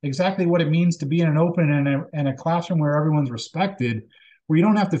appreciate exactly what it means to be in an open and a classroom where everyone's respected, where you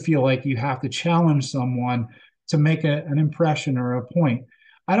don't have to feel like you have to challenge someone to make an impression or a point.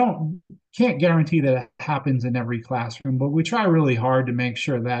 I don't can't guarantee that it happens in every classroom, but we try really hard to make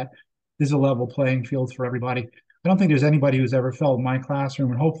sure that there's a level playing field for everybody. I don't think there's anybody who's ever felt in my classroom,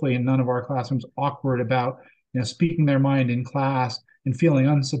 and hopefully in none of our classrooms, awkward about speaking their mind in class and feeling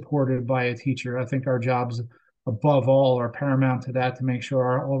unsupported by a teacher. I think our jobs, above all, are paramount to that to make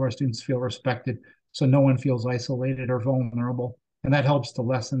sure all of our students feel respected, so no one feels isolated or vulnerable. And that helps to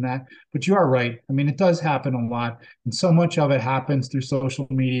lessen that. But you are right. I mean, it does happen a lot. And so much of it happens through social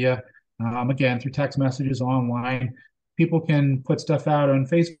media, again, through text messages online. People can put stuff out on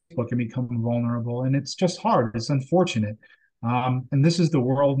Facebook and become vulnerable. And it's just hard. It's unfortunate. And this is the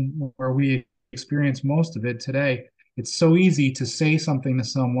world where we experience most of it today. It's so easy to say something to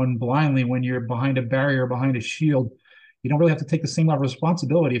someone blindly when you're behind a barrier, behind a shield. You don't really have to take the same level of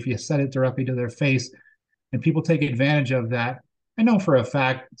responsibility if you said it directly to their face, and people take advantage of that. I know for a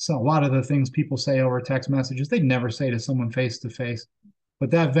fact, so a lot of the things people say over text messages, they'd never say to someone face to face.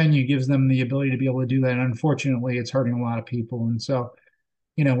 But that venue gives them the ability to be able to do that. And unfortunately, it's hurting a lot of people. And so,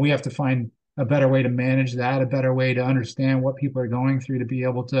 we have to find a better way to manage that, a better way to understand what people are going through to be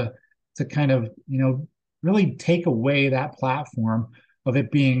able to kind of, really take away that platform of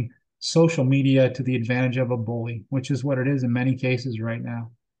it being social media to the advantage of a bully, which is what it is in many cases right now.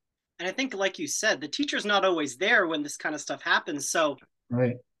 And I think, like you said, the teacher's not always there when this kind of stuff happens. So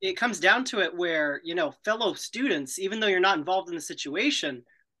Right. it comes down to it where, fellow students, even though you're not involved in the situation,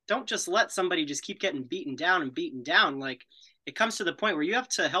 don't just let somebody just keep getting beaten down and beaten down. Like, it comes to the point where you have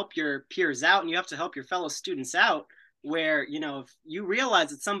to help your peers out and you have to help your fellow students out, where, if you realize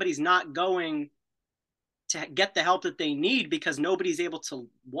that somebody's not going to get the help that they need because nobody's able to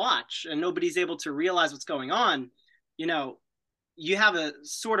watch and nobody's able to realize what's going on, you have a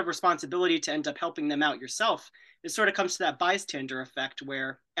sort of responsibility to end up helping them out yourself. It sort of comes to that bystander effect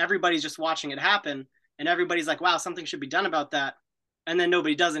where everybody's just watching it happen and everybody's like, wow, something should be done about that. And then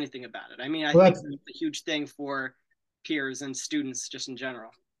nobody does anything about it. I mean, I think that's a huge thing for peers and students just in general.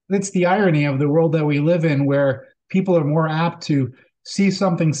 It's the irony of the world that we live in where people are more apt to see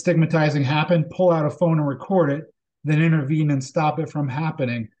something stigmatizing happen, pull out a phone and record it, than intervene and stop it from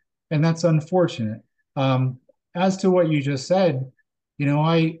happening. And that's unfortunate. As to what you just said,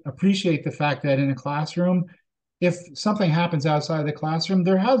 I appreciate the fact that in a classroom, if something happens outside the classroom,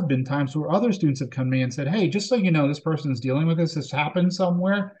 there has been times where other students have come to me and said, hey, just so you know, this person is dealing with this happened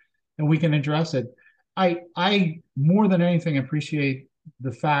somewhere and we can address it. I more than anything appreciate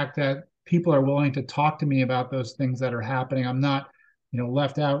the fact that people are willing to talk to me about those things that are happening. I'm not,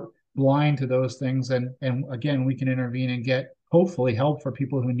 left out blind to those things. And again, we can intervene and get hopefully help for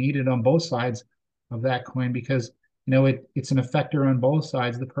people who need it on both sides of that coin, because it's an effector on both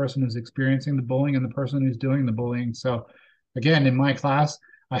sides, the person who's experiencing the bullying and the person who's doing the bullying. So again, in my class,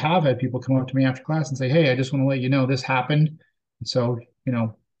 I have had people come up to me after class and say, hey, I just want to let you know this happened. So,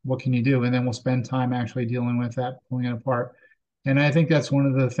 what can you do? And then we'll spend time actually dealing with that, pulling it apart. And I think that's one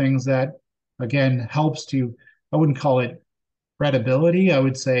of the things that, again, helps to, I wouldn't call it credibility. I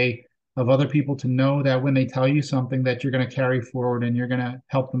would say of other people to know that when they tell you something that you're going to carry forward and you're going to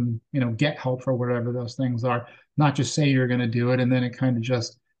help them, get help for whatever those things are, not just say you're going to do it and then it kind of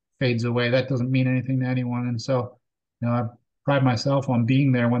just fades away. That doesn't mean anything to anyone. And so, I pride myself on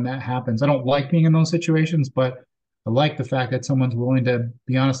being there when that happens. I don't like being in those situations, but I like the fact that someone's willing to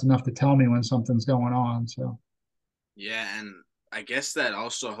be honest enough to tell me when something's going on. So, yeah, and I guess that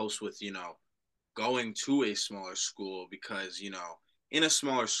also helps with, going to a smaller school because, in a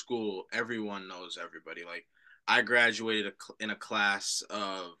smaller school, everyone knows everybody. Like, I graduated in a class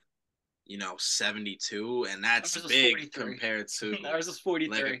of, 72, and that's big compared to ours is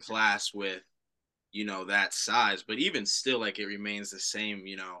 43. Like a class with, that size. But even still, like, it remains the same,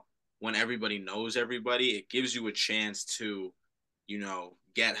 when everybody knows everybody, it gives you a chance to,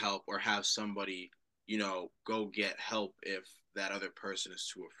 get help or have somebody, go get help if that other person is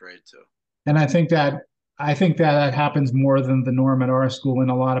too afraid to. And I think that happens more than the norm at our school. In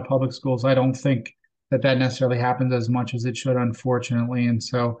a lot of public schools, I don't think that necessarily happens as much as it should, unfortunately. And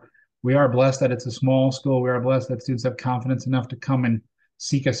so we are blessed that it's a small school. We are blessed that students have confidence enough to come and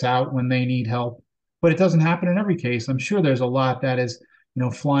seek us out when they need help. But it doesn't happen in every case. I'm sure there's a lot that is,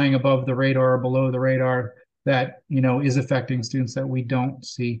 flying above the radar or below the radar that, is affecting students that we don't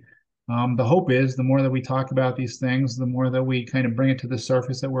see. The hope is the more that we talk about these things, the more that we kind of bring it to the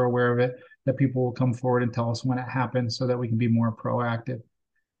surface that we're aware of it, that people will come forward and tell us when it happens so that we can be more proactive.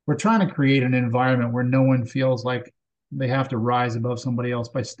 We're trying to create an environment where no one feels like they have to rise above somebody else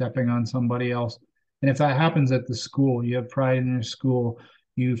by stepping on somebody else. And if that happens at the school, you have pride in your school,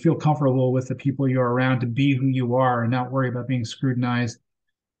 you feel comfortable with the people you're around to be who you are and not worry about being scrutinized,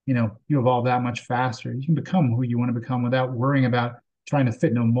 you evolve that much faster. You can become who you want to become without worrying about trying to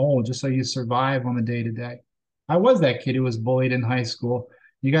fit in a mold just so you survive on the day to day. I was that kid who was bullied in high school.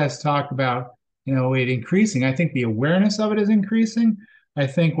 You guys talk about, it increasing. I think the awareness of it is increasing. I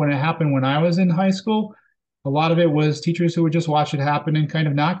think when it happened when I was in high school, a lot of it was teachers who would just watch it happen and kind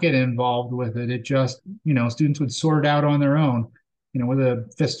of not get involved with it. It just, students would sort it out on their own, with a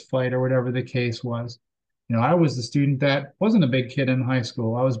fist fight or whatever the case was. I was the student that wasn't a big kid in high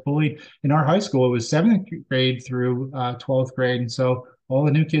school. I was bullied in our high school. It was seventh grade through 12th grade. And so all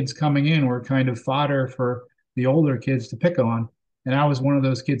the new kids coming in were kind of fodder for the older kids to pick on. And I was one of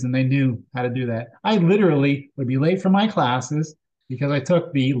those kids and they knew how to do that. I literally would be late for my classes because I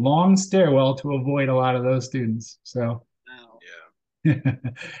took the long stairwell to avoid a lot of those students. So, Wow. Yeah.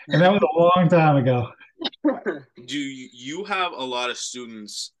 And that was a long time ago. Do you have a lot of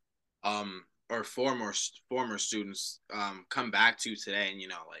students, or former students, come back to you today and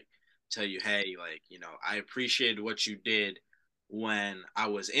like tell you, hey, like I appreciated what you did when I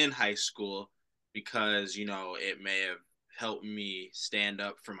was in high school because it may have helped me stand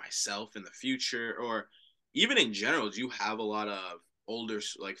up for myself in the future, or even in general, do you have a lot of older,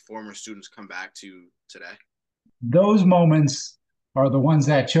 like former students come back to you today? Those moments are the ones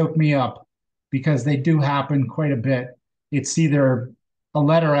that choke me up because they do happen quite a bit. It's either a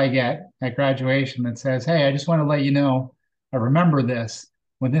letter I get at graduation that says, "Hey, I just want to let you know I remember this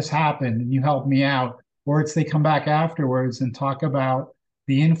when this happened and you helped me out," or it's they come back afterwards and talk about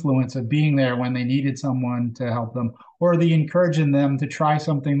the influence of being there when they needed someone to help them, or the encouraging them to try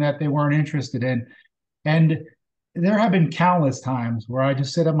something that they weren't interested in. And there have been countless times where I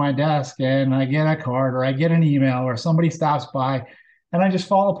just sit at my desk and I get a card or I get an email or somebody stops by and I just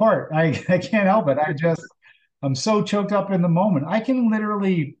fall apart. I can't help it. I'm so choked up in the moment. I can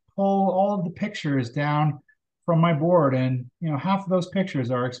literally pull all of the pictures down from my board, and half of those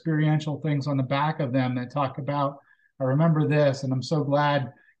pictures are experiential things on the back of them that talk about, I remember this and I'm so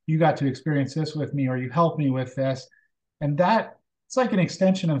glad you got to experience this with me or you helped me with this. And that it's like an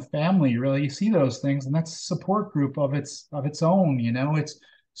extension of family, really. You see those things, and that's a support group of its own. It's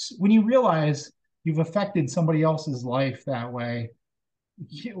when you realize you've affected somebody else's life that way.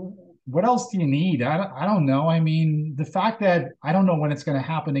 What else do you need? I don't know. I mean, the fact that I don't know when it's going to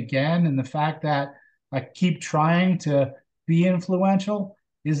happen again, and the fact that I keep trying to be influential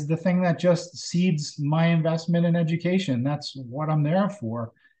is the thing that just seeds my investment in education. That's what I'm there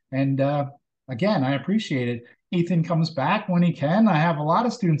for. And again, I appreciate it. Ethan comes back when he can. I have a lot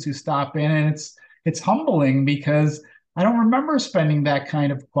of students who stop in, and it's humbling because I don't remember spending that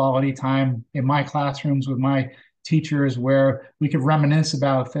kind of quality time in my classrooms with my teachers where we could reminisce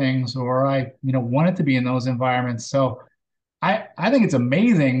about things, or I wanted to be in those environments. So I think it's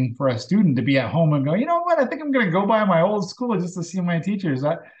amazing for a student to be at home and go, you know what, I think I'm going to go by my old school just to see my teachers.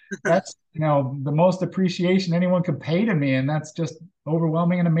 That's the most appreciation anyone could pay to me, and that's just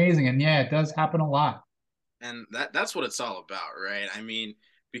overwhelming and amazing. And yeah, it does happen a lot. And that's what it's all about, right? I mean,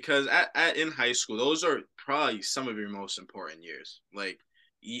 because in high school, those are probably some of your most important years. Like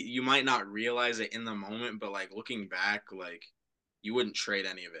you might not realize it in the moment, but like looking back, like you wouldn't trade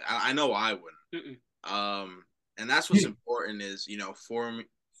any of it. I know I wouldn't. And that's what's important is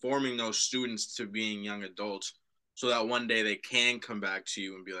forming those students to being young adults, so that one day they can come back to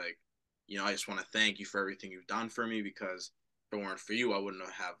you and be like, I just want to thank you for everything you've done for me, because if it weren't for you, I wouldn't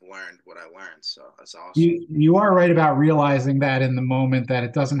have learned what I learned. So that's awesome. You are right about realizing that in the moment that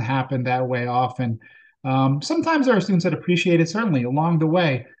it doesn't happen that way often. Sometimes there are students that appreciate it certainly along the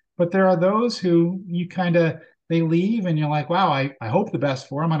way, but there are those who you kind of they leave and you're like, wow, I hope the best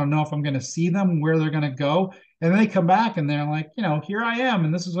for them. I don't know if I'm going to see them, where they're going to go. And then they come back and they're like, here I am,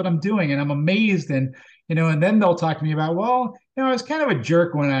 and this is what I'm doing, and I'm amazed. And then they'll talk to me about, well, I was kind of a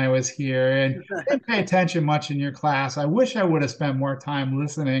jerk when I was here and didn't pay attention much in your class. I wish I would have spent more time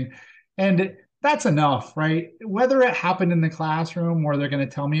listening. And that's enough, right? Whether it happened in the classroom or they're going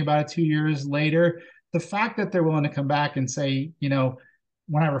to tell me about it 2 years later, the fact that they're willing to come back and say,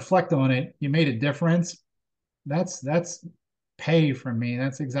 when I reflect on it, you made a difference. That's pay for me.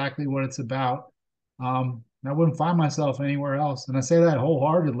 That's exactly what it's about. I wouldn't find myself anywhere else, and I say that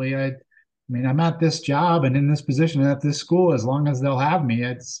wholeheartedly. I mean, I'm at this job and in this position at this school as long as they'll have me.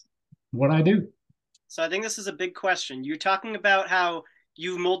 It's what I do. So I think this is a big question. You're talking about how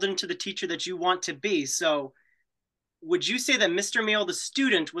you've molded into the teacher that you want to be. So would you say that Mr. Meal, the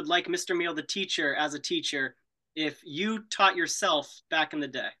student, would like Mr. Meal, the teacher, as a teacher if you taught yourself back in the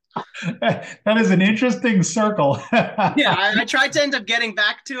day? That is an interesting circle. Yeah, I tried to end up getting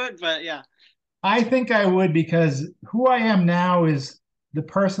back to it, but yeah. I think I would, because who I am now is the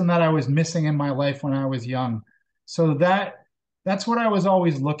person that I was missing in my life when I was young. So that's what I was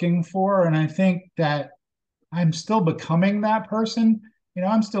always looking for. And I think that I'm still becoming that person.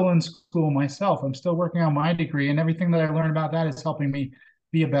 I'm still in school myself. I'm still working on my degree, and everything that I learned about that is helping me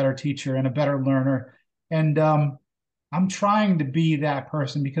be a better teacher and a better learner. And I'm trying to be that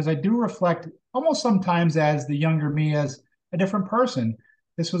person because I do reflect almost sometimes as the younger me as a different person.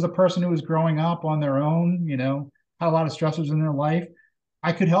 This was a person who was growing up on their own, had a lot of stressors in their life.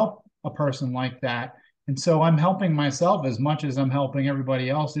 I could help a person like that. And so I'm helping myself as much as I'm helping everybody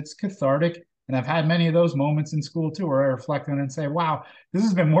else. It's cathartic. And I've had many of those moments in school too, where I reflect on it and say, wow, this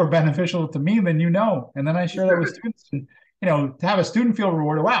has been more beneficial to me than you know. And then I share that with students. And, to have a student feel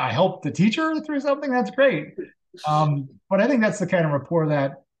rewarded, wow, I helped the teacher through something, that's great. But I think that's the kind of rapport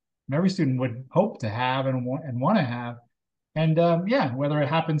that every student would hope to have and want to have. And yeah, whether it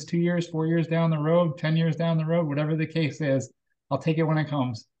happens 2 years, 4 years down the road, 10 years down the road, whatever the case is, I'll take it when it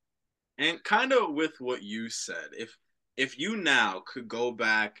comes. And kind of with what you said, if you now could go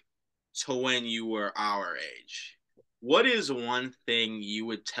back to when you were our age, what is one thing you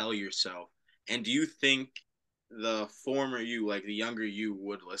would tell yourself? And do you think the former you, like the younger you,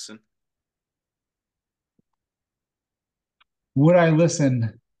 would listen? Would I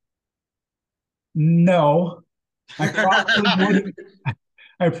listen? No, I probably wouldn't.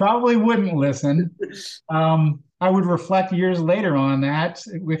 I probably wouldn't listen. I would reflect years later on that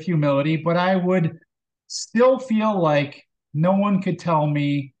with humility, but I would still feel like no one could tell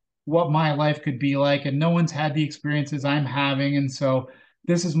me what my life could be like, and no one's had the experiences I'm having. And so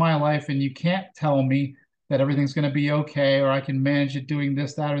this is my life, and you can't tell me that everything's going to be okay, or I can manage it doing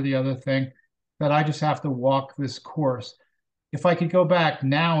this, that, or the other thing, that I just have to walk this course. If I could go back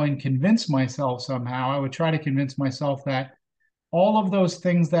now and convince myself somehow, I would try to convince myself that all of those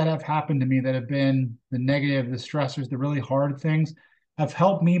things that have happened to me that have been the negative, the stressors, the really hard things have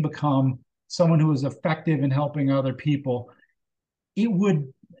helped me become someone who is effective in helping other people. It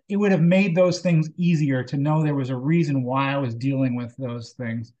would have made those things easier to know there was a reason why I was dealing with those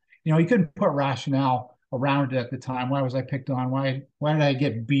things. You couldn't put rationale around it at the time. Why was I picked on? Why did I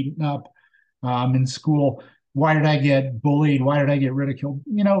get beaten up in school? Why did I get bullied? Why did I get ridiculed?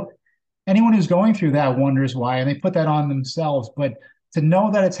 Anyone who's going through that wonders why, and they put that on themselves. But to know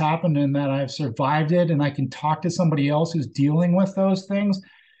that it's happened and that I've survived it, and I can talk to somebody else who's dealing with those things,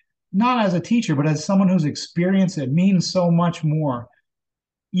 not as a teacher, but as someone who's experienced it, means so much more.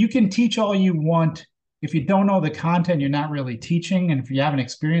 You can teach all you want. If you don't know the content, you're not really teaching. And if you haven't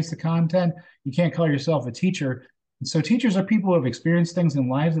experienced the content, you can't call yourself a teacher. And so teachers are people who have experienced things in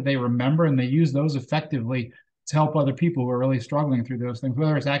lives that they remember, and they use those effectively to help other people who are really struggling through those things,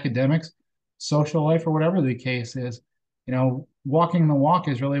 whether it's academics, social life, or whatever the case is. Walking the walk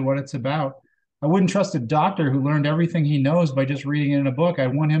is really what it's about. I wouldn't trust a doctor who learned everything he knows by just reading it in a book. I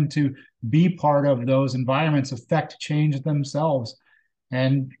want him to be part of those environments, affect change themselves.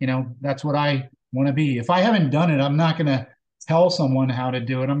 And, that's what I want to be. If I haven't done it, I'm not going to tell someone how to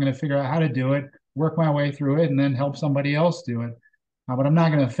do it. I'm going to figure out how to do it, work my way through it, and then help somebody else do it. But I'm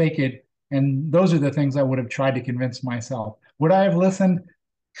not going to fake it. And those are the things I would have tried to convince myself. Would I have listened?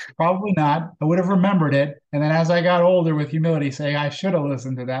 Probably not. I would have remembered it. And then as I got older, with humility, say, I should have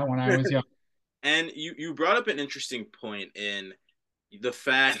listened to that when I was young. And you brought up an interesting point in the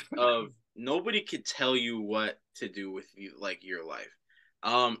fact of nobody could tell you what to do with you, like your life.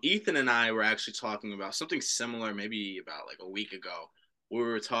 Ethan and I were actually talking about something similar, maybe about like a week ago. We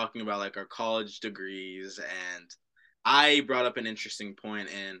were talking about like our college degrees, and I brought up an interesting point.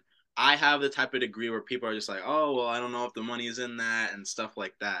 And I have the type of degree where people are just like, oh, well, I don't know if the money is in that and stuff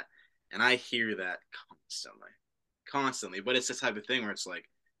like that. And I hear that constantly, constantly. But it's the type of thing where it's like,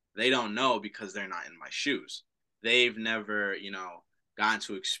 they don't know because they're not in my shoes. They've never, gotten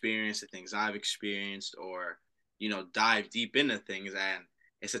to experience the things I've experienced, or, dive deep into things. And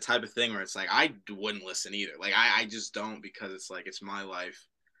it's the type of thing where it's like, I wouldn't listen either. Like, I just don't, because it's like, it's my life.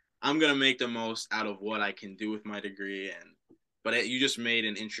 I'm going to make the most out of what I can do with my degree. But you just made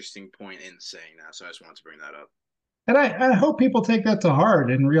an interesting point in saying that. So I just wanted to bring that up. And I hope people take that to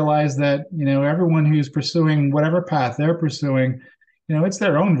heart and realize that, everyone who's pursuing whatever path they're pursuing, it's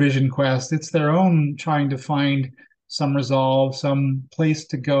their own vision quest. It's their own trying to find some resolve, some place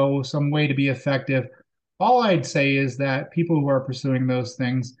to go, some way to be effective. All I'd say is that people who are pursuing those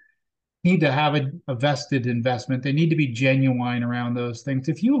things need to have a vested investment. They need to be genuine around those things.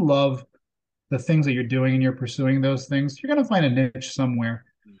 If you love the things that you're doing and you're pursuing those things, you're going to find a niche somewhere.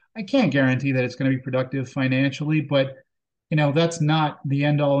 I can't guarantee that it's going to be productive financially, but that's not the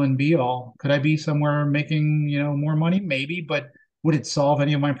end all and be all. Could I be somewhere making, more money? Maybe, but would it solve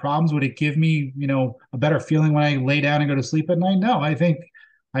any of my problems? Would it give me, a better feeling when I lay down and go to sleep at night? No, I think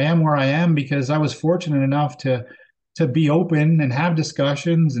I am where I am because I was fortunate enough to be open and have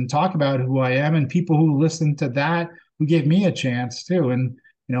discussions and talk about who I am, and people who listen to that who gave me a chance too. And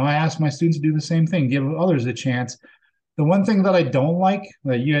I ask my students to do the same thing, give others a chance. The one thing that I don't like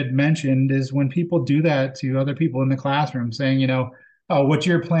that you had mentioned is when people do that to other people in the classroom, saying, oh, what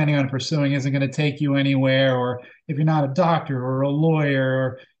you're planning on pursuing isn't going to take you anywhere, or if you're not a doctor or a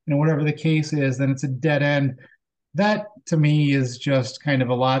lawyer, or whatever the case is, then it's a dead end. That to me is just kind of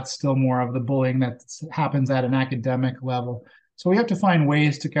a lot still more of the bullying that happens at an academic level. So we have to find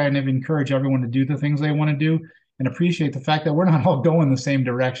ways to kind of encourage everyone to do the things they want to do and appreciate the fact that we're not all going the same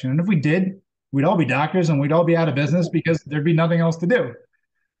direction. And if we did, we'd all be doctors and we'd all be out of business because there'd be nothing else to do.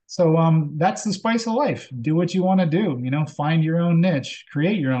 So that's the spice of life. Do what you want to do, find your own niche,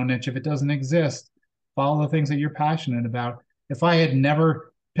 create your own niche if it doesn't exist. follow the things that you're passionate about. If I had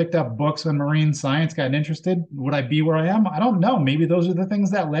never picked up books on marine science, gotten interested, would I be where I am? I don't know. Maybe those are the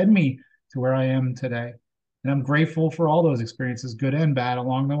things that led me to where I am today. And I'm grateful for all those experiences, good and bad,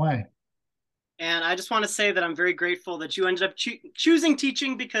 along the way. And I just want to say that I'm very grateful that you ended up choosing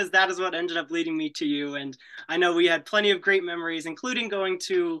teaching, because that is what ended up leading me to you. And I know we had plenty of great memories, including going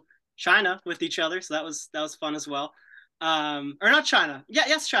to China with each other. So that was fun as well. Or not China. Yeah,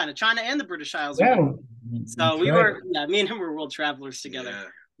 yes, China and the British Isles. Yeah, so we right. were, yeah, me and him were world travelers together. Yeah.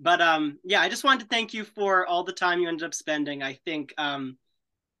 But yeah, I just wanted to thank you for all the time you ended up spending. I think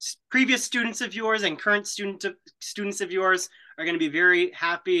previous students of yours and current students of yours are going to be very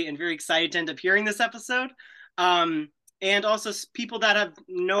happy and very excited to end up hearing this episode. And also people that have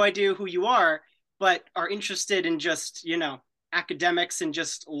no idea who you are, but are interested in just, academics and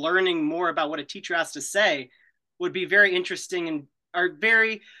just learning more about what a teacher has to say, would be very interesting and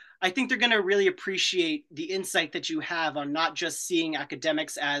I think they're going to really appreciate the insight that you have on not just seeing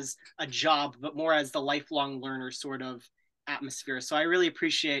academics as a job, but more as the lifelong learner sort of atmosphere. So I really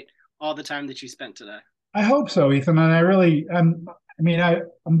appreciate all the time that you spent today. I hope so, Ethan. And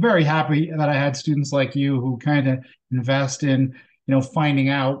I'm very happy that I had students like you who kind of invest in, finding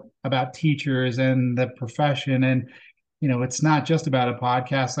out about teachers and the profession. And, it's not just about a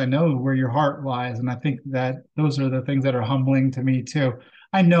podcast. I know where your heart lies. And I think that those are the things that are humbling to me too.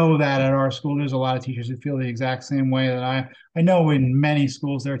 I know that at our school, there's a lot of teachers who feel the exact same way that I know in many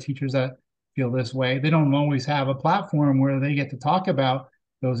schools, there are teachers that feel this way. They don't always have a platform where they get to talk about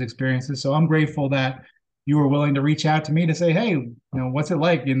those experiences. So I'm grateful that you were willing to reach out to me to say, hey, what's it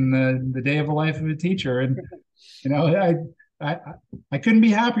like in the day of the life of a teacher? And, I couldn't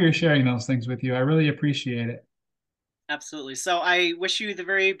be happier sharing those things with you. I really appreciate it. Absolutely. So I wish you the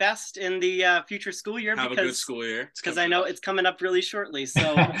very best in the future school year. Have a good school year. Because I know it's coming up really shortly.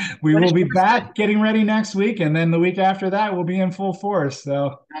 So we will be back getting ready next week. And then the week after that, we'll be in full force.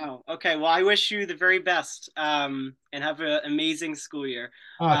 So. Oh, okay. Well, I wish you the very best and have an amazing school year.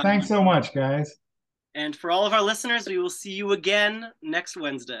 Thanks so much, guys. And for all of our listeners, we will see you again next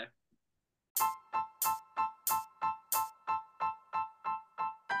Wednesday.